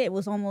explaining it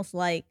was almost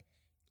like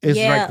it's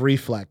yeah. like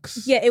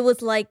reflex. Yeah, it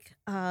was like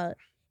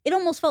it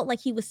almost felt like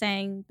he was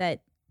saying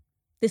that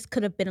this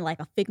could have been like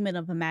a figment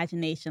of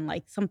imagination,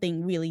 like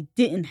something really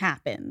didn't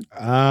happen.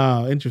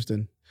 Oh,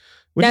 interesting.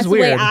 Which That's is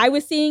weird. the way I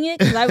was seeing it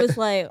because I was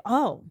like,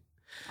 oh,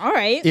 all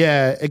right.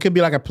 Yeah, it could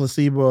be like a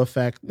placebo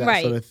effect, that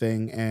Right. sort of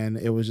thing, and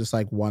it was just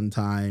like one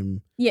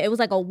time. Yeah, it was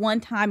like a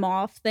one-time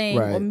off thing,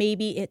 or Right.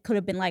 maybe it could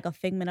have been like a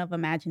figment of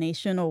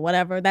imagination or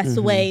whatever. That's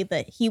the Mhm. way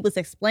that he was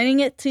explaining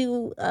it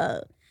to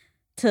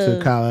To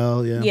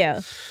Kal-El, yeah. yeah.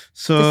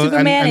 So To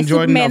Superman, and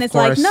Jordan, Superman of is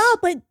course, like, no,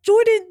 but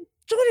Jordan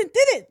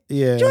did it.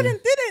 yeah, Jordan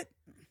did it.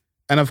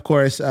 and of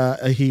course,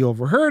 he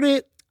overheard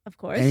it, Of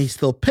course. and he's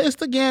still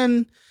pissed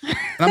again. And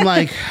I'm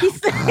like, He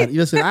said- God,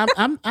 listen, I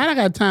don't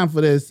got time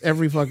for this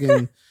every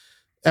fucking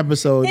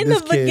episode. In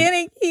this the kid.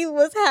 beginning, he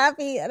was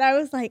happy, and I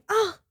was like,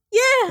 oh,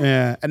 yeah.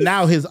 Yeah, and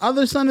now his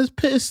other son is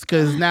pissed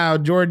because now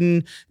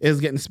Jordan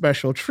is getting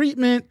special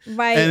treatment.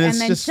 Right. And And, it's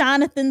then just-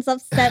 Jonathan's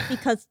upset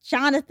because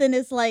Jonathan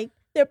is like,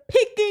 they're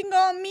picking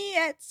on me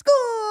at school.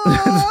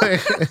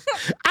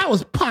 I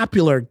was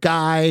popular,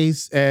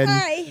 guys, and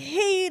I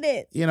hate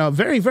it.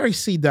 very, very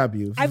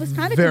CW. I was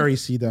kinda very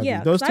CW.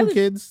 yeah, Those 'cause two I was-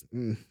 kids,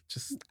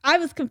 just I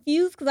was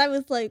confused because I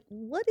was like,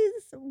 what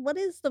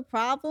is the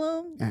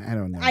problem? I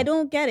don't know. I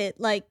don't get it.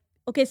 Like,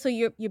 okay, so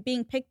you're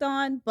being picked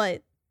on,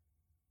 but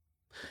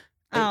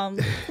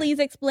please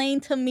explain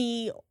to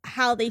me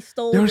how they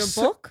stole your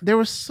book. There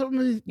were so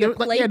many. Your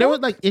There were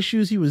playbook? like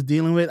issues he was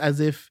dealing with, as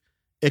if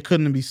it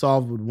couldn't be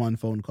solved with one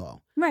phone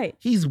call. Right.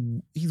 He's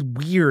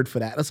weird for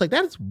that. It's like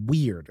that's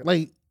weird.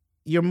 Like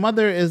your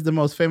mother is the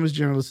most famous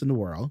journalist in the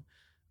world.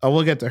 Oh,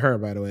 we'll get to her,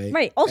 by the way.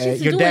 Right. All she has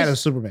to your do dad is is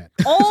Superman.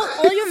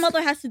 all your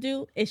mother has to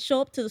do is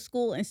show up to the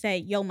school and say,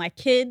 yo, my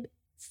kid,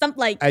 something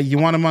like You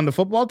want him on the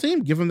football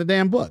team? Give him the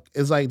damn book.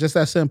 It's like just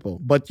that simple.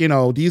 But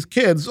these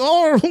kids,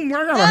 I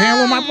gotta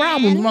handle my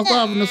problems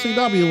myself in the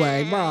CW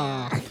way.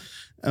 Blah.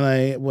 And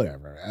like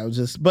whatever.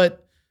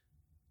 But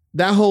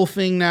that whole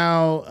thing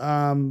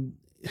now,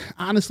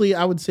 honestly,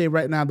 I would say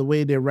right now the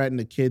way they're writing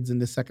the kids in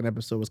this second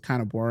episode was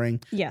kind of boring.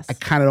 yes. I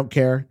kind of don't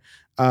care.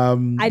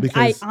 I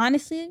Because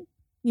honestly,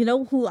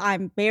 who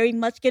I'm very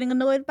much getting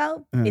annoyed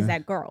about is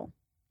that girl.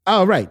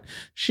 oh right,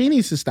 she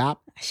needs to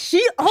stop.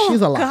 She's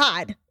a lot.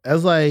 God.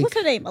 It's like What's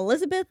her name?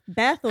 Elizabeth?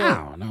 Beth? Or I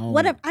don't know.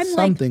 whatever. I'm like,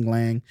 something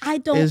Lang. I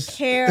don't is-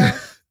 care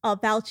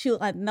about you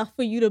enough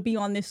for you to be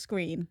on this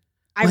screen.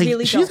 I Like,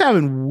 really she's don't.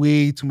 having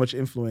way too much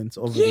influence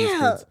over these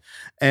Yeah. kids,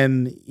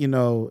 and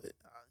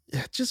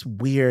just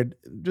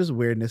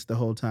weirdness the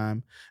whole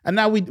time. And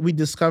now we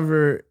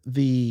discover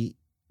the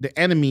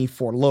enemy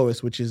for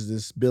Lois, which is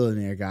this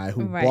billionaire guy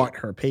who Right. bought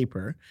her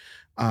paper.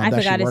 I that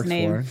forgot she his worked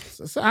name.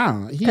 for. So, I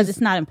don't know. Because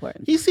it's not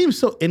important. He seems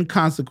so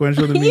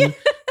inconsequential to me.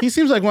 He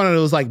seems like one of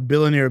those like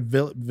billionaire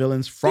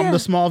villains from the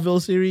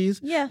Smallville series.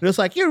 Yeah. It's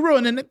like, you're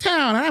ruining the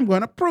town and I'm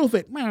going to prove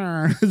it.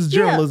 It's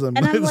journalism.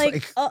 And I'm It's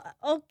like,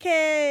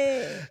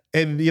 okay.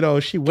 And,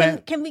 she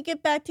went. Can we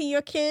get back to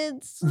your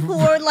kids who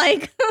are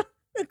like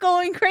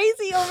going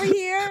crazy over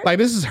here? Like,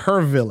 this is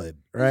her villain,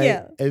 right?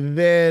 Yeah. And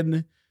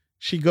then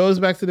she goes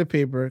back to the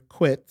paper,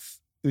 quits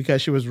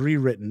because she was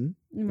rewritten.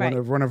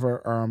 Right. One of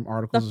her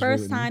articles. The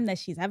first time that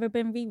she's ever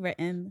been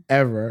rewritten.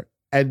 Ever.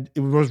 And it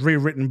was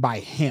rewritten by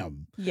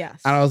him.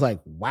 Yes. And I was like,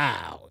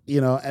 wow.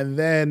 And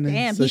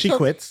then she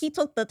quits. He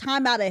took the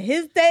time out of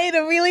his day to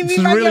really to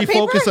rewrite really your paper.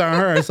 focus on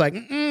her. It's like,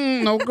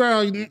 no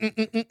girl,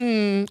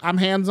 I'm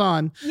hands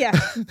on. Yeah,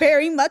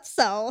 very much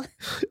so.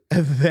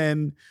 And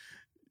then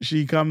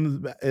she comes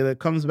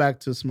back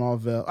to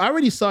Smallville. I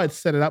already saw it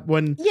set it up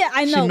when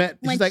I know. She met.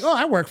 She's like,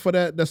 I work for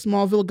the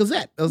Smallville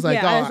Gazette. I was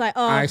like,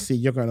 I see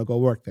you're gonna go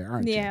work there,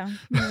 aren't you? Yeah.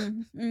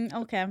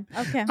 Okay.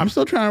 I'm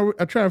still trying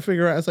to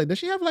figure out. It's like, does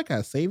she have like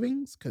a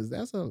savings? Because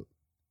that's a.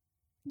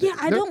 Yeah,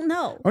 I don't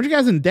know. Aren't you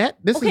guys in debt?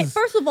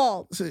 First of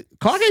all,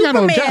 Clark ain't got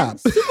no job.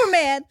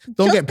 Superman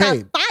don't get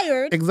paid. Got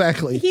fired.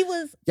 Exactly. He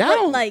was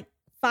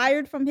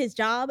fired from his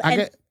job.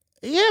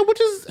 He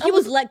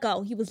was let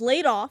go. He was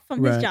laid off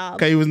from his job.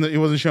 Okay, he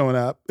wasn't showing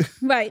up.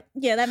 Right.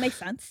 Yeah, that makes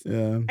sense.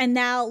 Yeah. And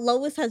now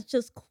Lois has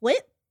just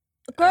quit.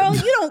 Girl,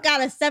 you don't got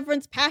a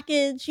severance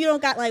package. You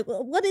don't got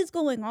what is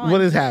going on?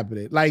 What is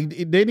happening? Like,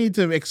 they need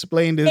to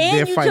explain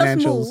their financials.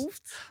 Just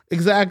moved.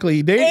 Exactly.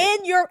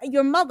 And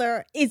your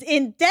mother is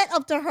in debt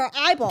up to her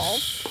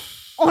eyeballs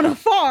on a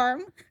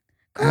farm.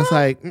 Girl. I was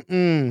like,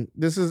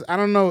 this is, I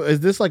don't know. Is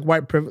this like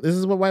white privilege? This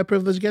is what white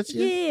privilege gets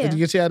you? Yeah. Did you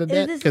get you out of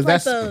debt? Because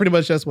that's pretty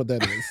much just what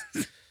that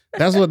is.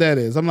 That's what that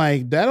is. I'm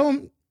like, that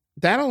don't,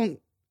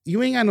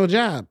 you ain't got no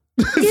job.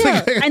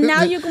 Yeah. And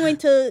now you're going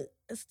to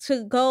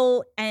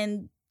go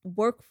and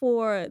work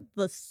for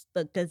the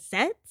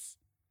Gazettes?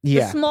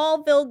 Yeah. The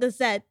Smallville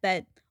Gazette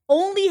that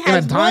only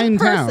has one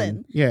person.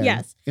 Town. Yeah.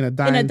 Yes. In a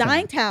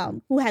dying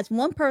town who has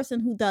one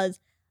person who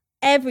does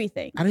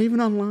everything. I don't even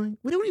online.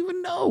 We don't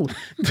even know.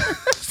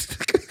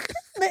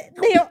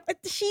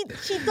 She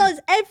does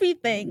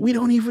everything. We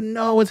don't even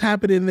know what's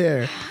happening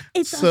there.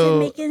 It doesn't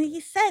make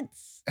any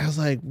sense. I was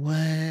like,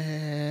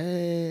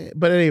 what?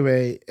 But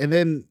anyway, and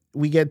then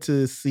we get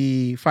to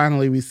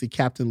finally we see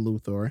Captain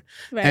Luthor.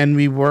 Right. And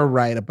we were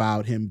right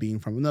about him being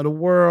from another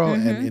world.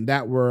 Mm-hmm. And in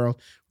that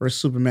world where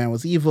Superman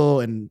was evil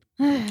and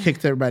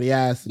kicked everybody's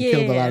ass and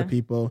killed a lot of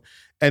people.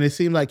 And it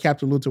seemed like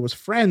Captain Luthor was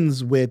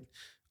friends with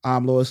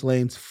Lois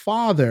Lane's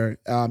father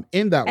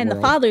in that world. And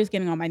the father is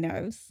getting on my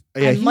nerves.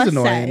 Yeah, he's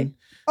annoying.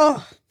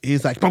 Oh,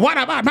 he's like, but what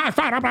about my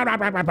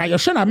father? You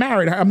shouldn't have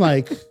married her. I'm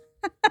like,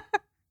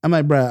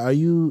 bro, are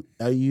you?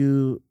 I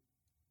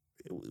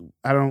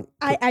don't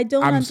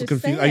understand. So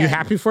confused. Are you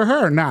happy for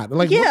her or not?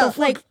 Like, what the fuck?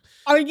 Like,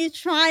 are you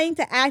trying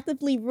to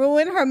actively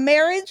ruin her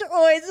marriage,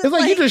 or is it it's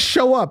like you just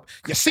show up?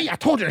 You see, I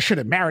told you I should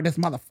have married this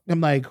motherfucker.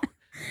 I'm like,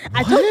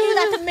 I told you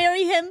not to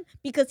marry him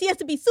because he has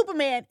to be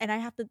Superman, and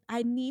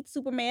I need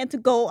Superman to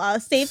go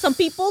save some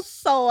people.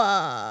 So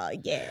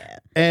yeah.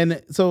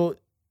 And so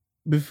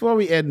before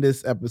we end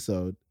this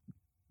episode,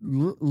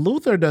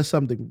 Luthor does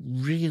something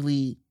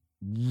really,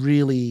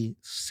 really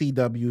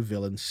CW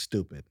villain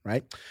stupid,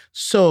 right?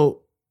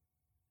 So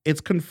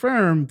it's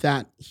confirmed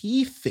that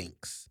he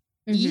thinks,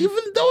 even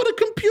though the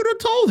computer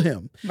told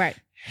him, right,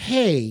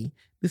 hey,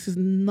 this is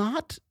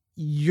not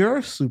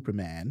your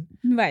Superman,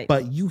 right,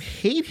 but you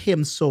hate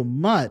him so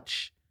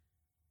much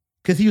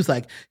because he was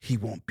like, he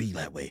won't be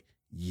that way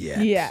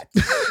yet. Yeah.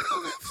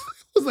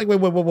 I was like,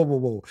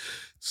 whoa.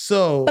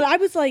 So, but I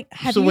was like,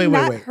 have you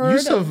not heard? You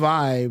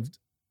survived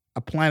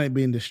a planet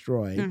being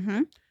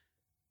destroyed,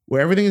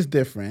 where everything is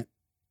different,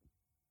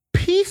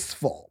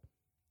 peaceful.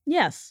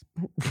 Yes,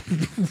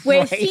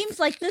 where it seems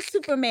like this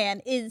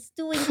Superman is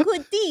doing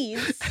good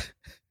deeds.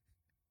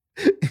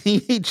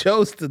 He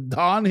chose to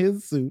don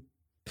his suit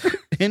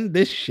in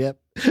this ship,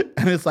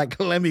 and it's like,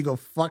 let me go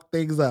fuck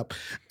things up.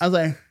 I was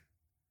like,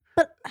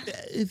 but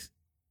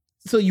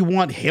so you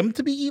want him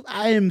to be evil?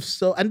 I am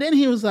so. And then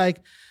he was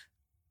like,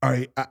 all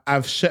right,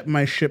 I've set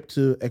my ship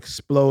to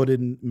explode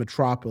in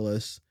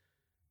Metropolis.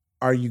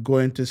 Are you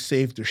going to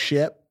save the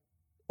ship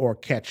or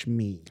catch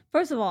me?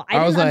 First of all,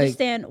 I didn't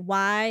understand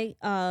why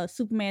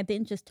Superman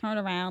didn't just turn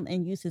around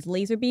and use his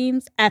laser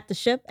beams at the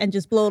ship and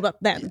just blow it up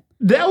then.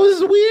 That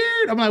was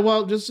weird. I'm like,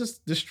 well,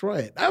 just destroy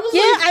it. I was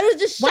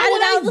just shot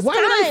it out of the sky.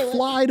 Why would I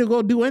fly to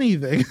go do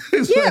anything?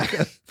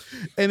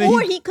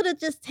 Or he could have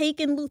just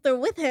taken Luthor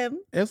with him.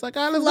 It's like,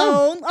 let's go.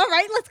 All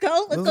right, let's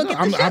go. Let's go get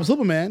the ship. I'm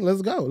Superman.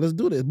 Let's go. Let's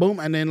do this. Boom.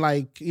 And then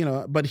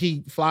but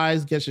he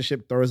flies, gets the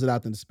ship, throws it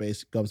out into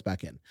space, comes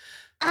back in.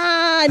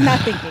 Not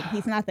thinking.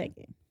 He's not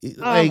thinking.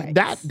 Like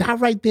that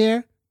right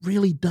there,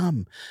 really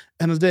dumb.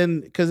 And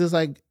then because it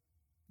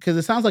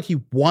sounds like he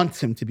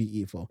wants him to be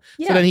evil.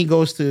 Yeah. So then he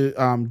goes to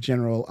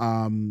General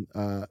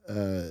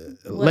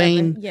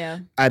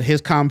Lane at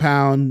his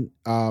compound,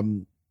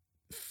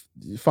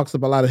 fucks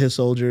up a lot of his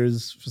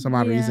soldiers for some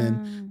odd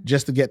reason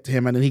just to get to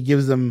him, and then he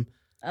gives them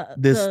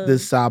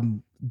this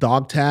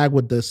dog tag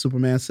with the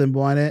Superman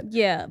symbol on it.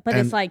 Yeah, but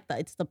and- it's like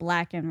it's the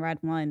black and red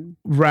one.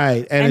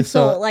 Right. And, And it's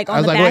so, like, on I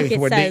was the like, back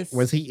wait, it says-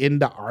 was he in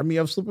the army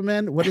of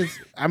Superman? What is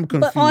I'm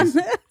But confused.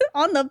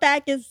 on the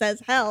back it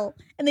says hell,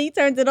 and then he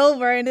turns it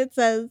over and it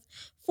says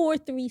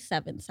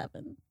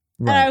 4377.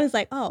 And I Right. was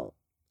like, oh,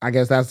 I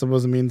guess that's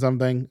supposed to mean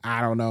something. I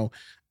don't know.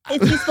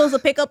 is he supposed to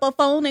pick up a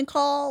phone and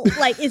call?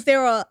 Like, is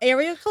there a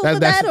area code for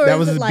that, or that is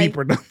was it his like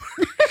beeper number.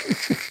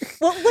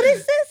 what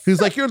is this? He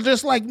was like, "You're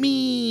just like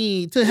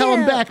me, to hell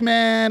and Yeah. back,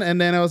 man." And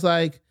then I was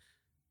like,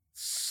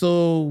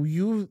 So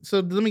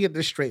let me get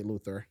this straight,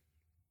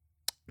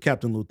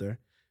 Captain Luthor.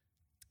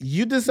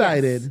 You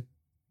decided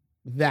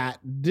that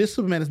this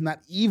Superman is not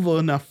evil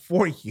enough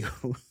for you.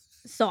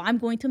 So I'm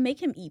going to make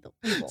him evil.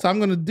 So I'm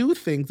going to do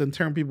things and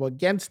turn people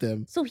against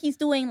him. So he's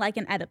doing like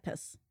an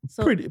Oedipus.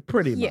 So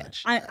Pretty yeah,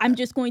 much. I'm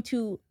just going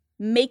to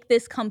make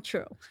this come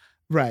true.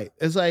 Right.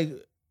 It's like,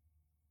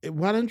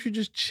 why don't you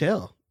just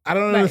chill? I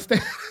don't Right.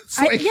 understand. It's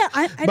like-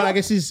 I but I don't-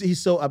 guess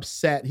he's so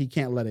upset he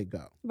can't let it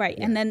go. Right,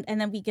 Yeah. and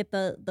then we get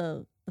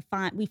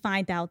we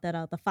find out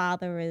that the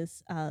father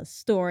is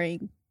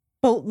storing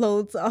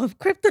boatloads of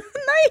kryptonite.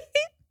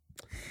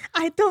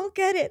 I don't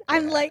get it.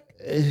 I'm like,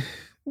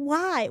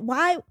 why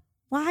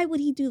would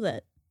he do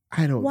that?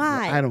 I don't.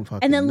 Why? I don't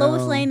fucking. And then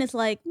Lois know. Lane is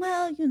like,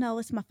 well,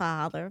 it's my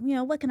father.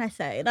 What can I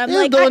say? And I'm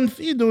You're like,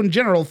 you're doing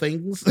general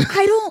things.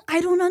 I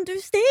don't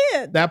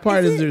understand. That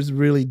part Is is it- just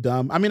really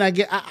dumb. I mean,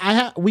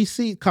 we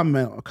see it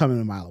coming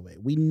a mile away.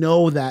 We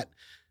know that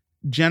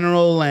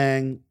General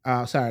Lane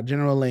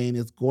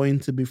is going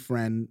to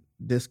befriend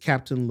this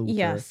Captain Luthor.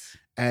 Yes,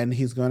 And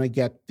he's going to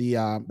get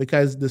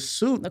because the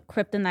suit, the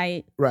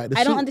kryptonite. right? The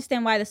I don't suit-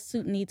 understand why the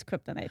suit needs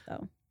kryptonite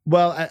though.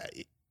 Well,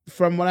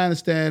 from what I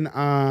understand,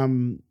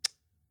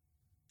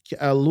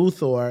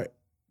 Luthor,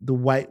 the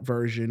white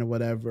version or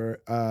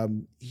whatever,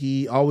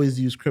 he always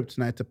used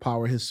kryptonite to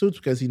power his suits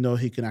because he know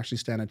he can actually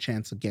stand a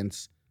chance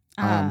against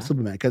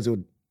Superman because it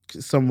would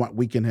somewhat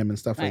weaken him and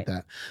stuff like Right.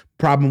 that.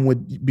 Problem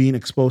with being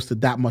exposed to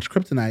that much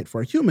kryptonite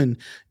for a human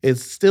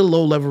is still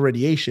low level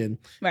radiation,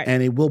 Right.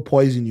 and it will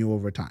poison you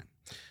over time.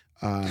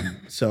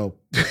 So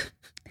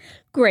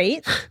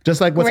Great.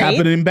 just like what's Great.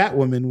 happening in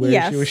Batwoman, where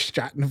Yes. she was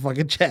shot in the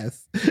fucking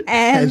chest,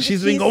 And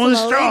she's been going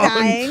slowly strong.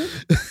 dying,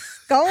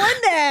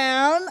 going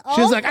down.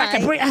 She was like, I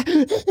Alright.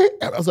 can breathe.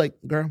 And I was like,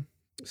 girl,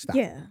 stop.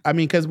 Yeah. I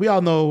mean, because we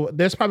all know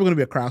there's probably going to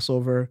be a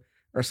crossover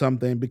or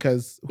something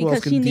because who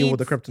else can deal with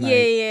the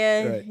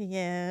kryptonite?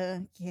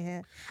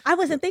 Yeah. I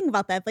wasn't thinking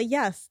about that, but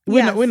yes.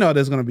 We know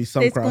there's going to be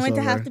some There's crossover. going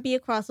to have to be a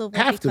crossover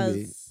Have to because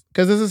be.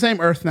 Because it's the same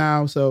Earth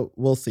now, so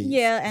we'll see.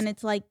 yeah, and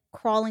it's like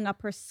crawling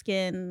up her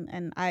skin,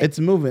 and It's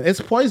moving.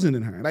 It's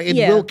poisoning her. Like it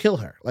Yeah. will kill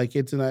her. Like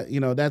it's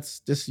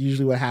that's just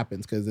usually what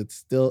happens because it's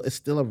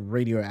still a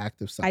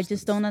radioactive I substance.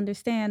 just don't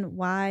understand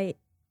why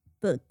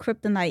the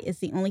kryptonite is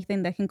the only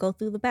thing that can go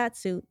through the bat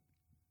suit.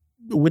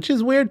 Which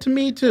is weird to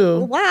me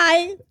too.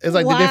 Why? It's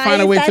like, did Why they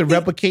find a is way that to the-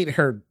 replicate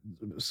her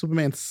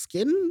Superman's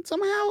skin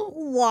somehow?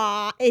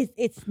 Why?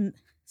 It's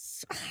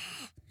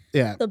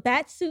Yeah. the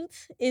bat suit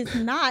is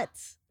not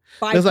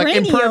vibranium. It's like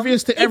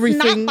impervious to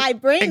everything. It's not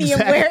vibranium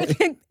where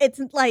Exactly. it's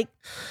like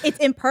it's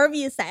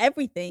impervious to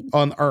everything.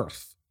 On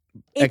Earth,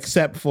 It's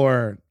except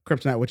for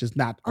kryptonite, which is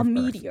not a of Earth.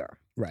 meteor.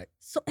 Right.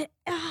 So,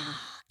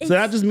 So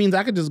that just means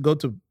I could just go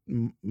to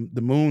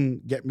the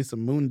moon, get me some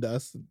moon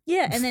dust.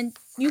 yeah, and then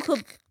you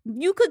could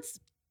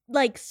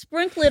like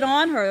sprinkle it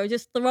on her or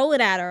just throw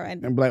it at her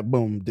and And be like,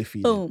 boom,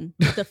 defeated. boom,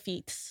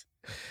 defeats.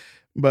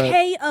 But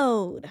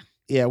KO'd.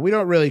 yeah, we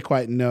don't really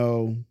quite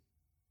know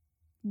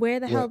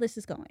Where the hell What- this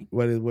is going?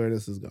 where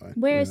this is going.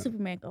 Where We is don't-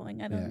 Superman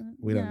going? I don't Yeah, know.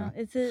 we don't know.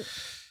 Is it?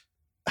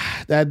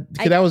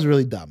 that was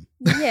really dumb.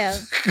 Yeah,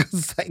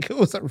 It's like it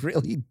was a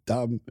really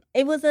dumb.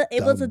 it was a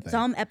Dumb thing.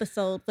 dumb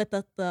episode with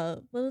the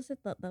what was it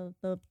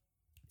the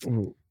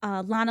Ooh.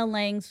 Lana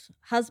Lang's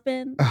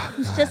husband, Oh,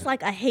 who's God. just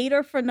like a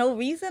hater for no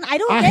reason. I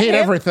don't. I get hate him.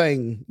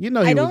 everything. You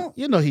know I he don't-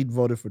 he'd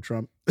voted for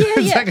Trump. Yeah,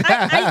 It's yeah. like-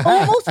 I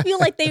almost feel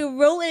like they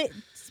wrote it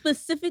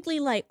specifically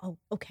like, oh,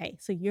 okay,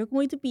 so you're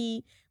going to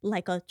be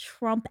like a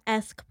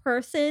Trump-esque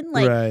person,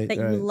 like Right, that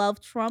right. you love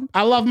Trump.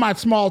 I love my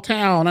small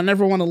town. I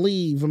never want to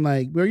leave. I'm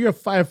like, well, you're a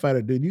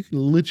firefighter, dude. You can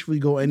literally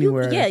go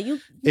anywhere You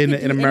in could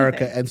do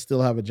America anything. and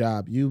still have a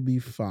job. You'll be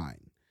fine.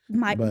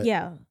 And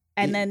Yeah.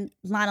 then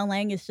Lana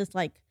Lang is just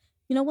like,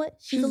 you know what?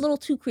 She's a She's- little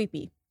too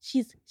creepy.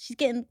 She's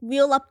getting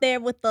real up there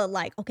with the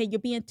like, okay, you're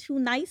being too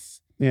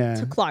nice Yeah.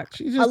 to Clark.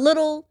 She's A just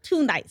little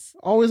too nice.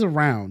 always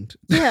around.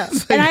 Yeah.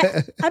 It's And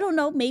like- I don't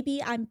know,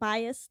 maybe I'm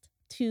biased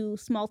to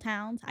small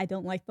towns. I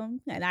don't like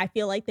them. And I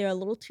feel like they're a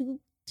little too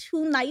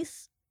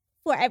nice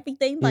for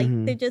everything. Like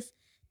Mhm. they're just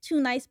too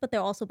nice, but they're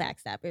also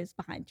backstabbers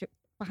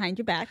behind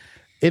your back.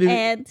 It is-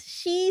 And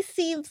she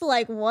seems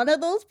like one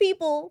of those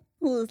people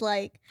who's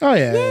like, oh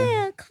yeah.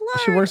 yeah, Clark.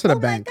 She works at a oh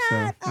bank, so,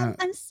 My God,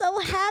 I'm so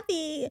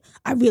happy.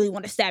 I really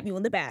want to stab you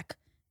in the back.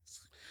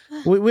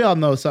 We all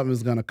know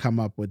something's gonna come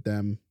up with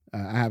them. I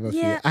have a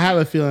Yeah, I have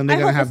a feeling they're I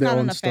gonna hope have it's their not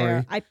own an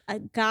affair.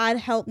 story. God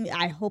help me.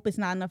 I hope it's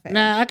not an affair.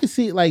 Nah, I can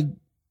see like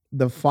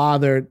the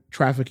father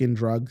trafficking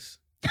drugs.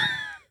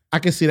 I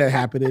can see that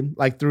happening,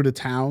 like through the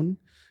town.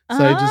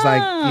 So it's just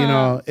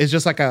like, it's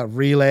just like a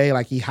relay.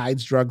 Like he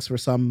hides drugs for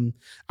some.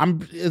 I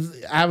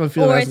have a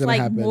feeling or that's it's gonna like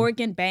happen.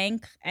 Morgan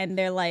Bank, and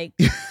they're like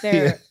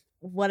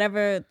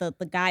whatever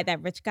the guy,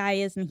 that rich guy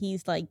is, and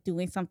he's like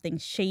doing something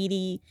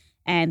shady,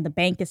 and the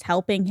bank is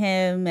helping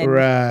him, and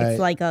it's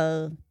like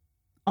a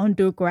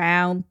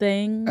underground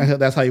thing.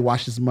 That's how he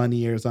washes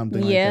money or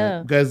something like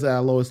that. Because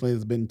Lois Lane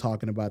has been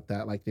talking about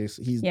that. Like he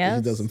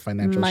does some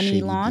financial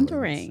money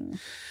laundering.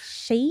 Dealings.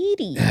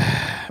 Shady.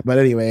 But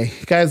anyway,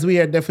 guys, we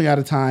are definitely out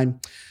of time.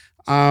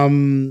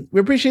 We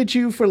appreciate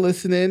you for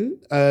listening.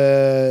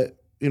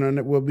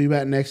 We'll be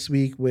back next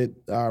week with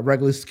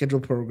regular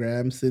scheduled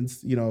programs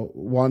since,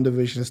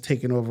 WandaVision has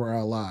taken over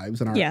our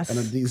lives and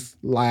these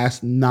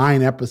last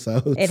 9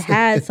 episodes. It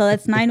has. So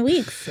that's 9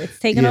 weeks. It's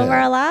taken over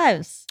our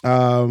lives.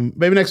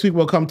 Maybe next week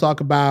we'll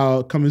talk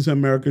about Coming to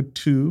America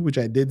 2, which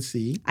I did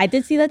see. I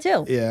did see that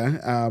too.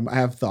 Yeah. I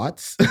have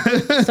thoughts.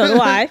 So do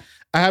I.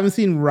 I haven't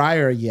seen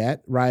Raya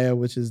yet. Raya,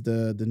 which is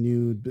the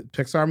new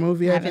Pixar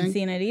movie, I haven't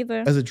seen it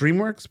either. Is it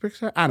DreamWorks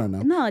Pixar? I don't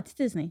know. No, it's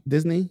Disney.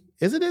 Disney?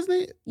 Is it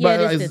Disney? Yeah,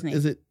 it is Disney.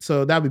 Is it?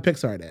 So that'd be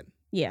Pixar then?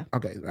 Yeah.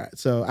 Okay, right.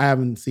 So I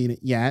haven't seen it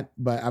yet,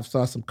 but I've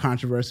saw some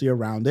controversy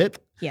around it.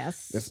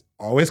 Yes. There's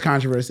always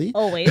controversy.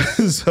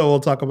 Always. So we'll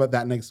talk about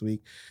that next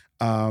week.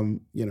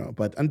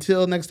 But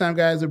until next time,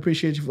 guys, I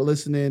appreciate you for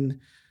listening.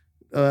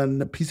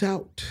 Peace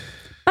out.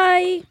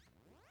 Bye.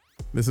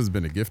 This has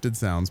been a Gifted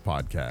Sounds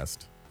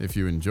podcast. If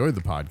you enjoyed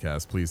the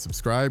podcast, please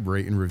subscribe,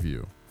 rate, and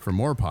review. For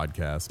more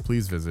podcasts,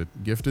 please visit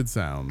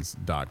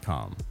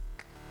giftedsounds.com.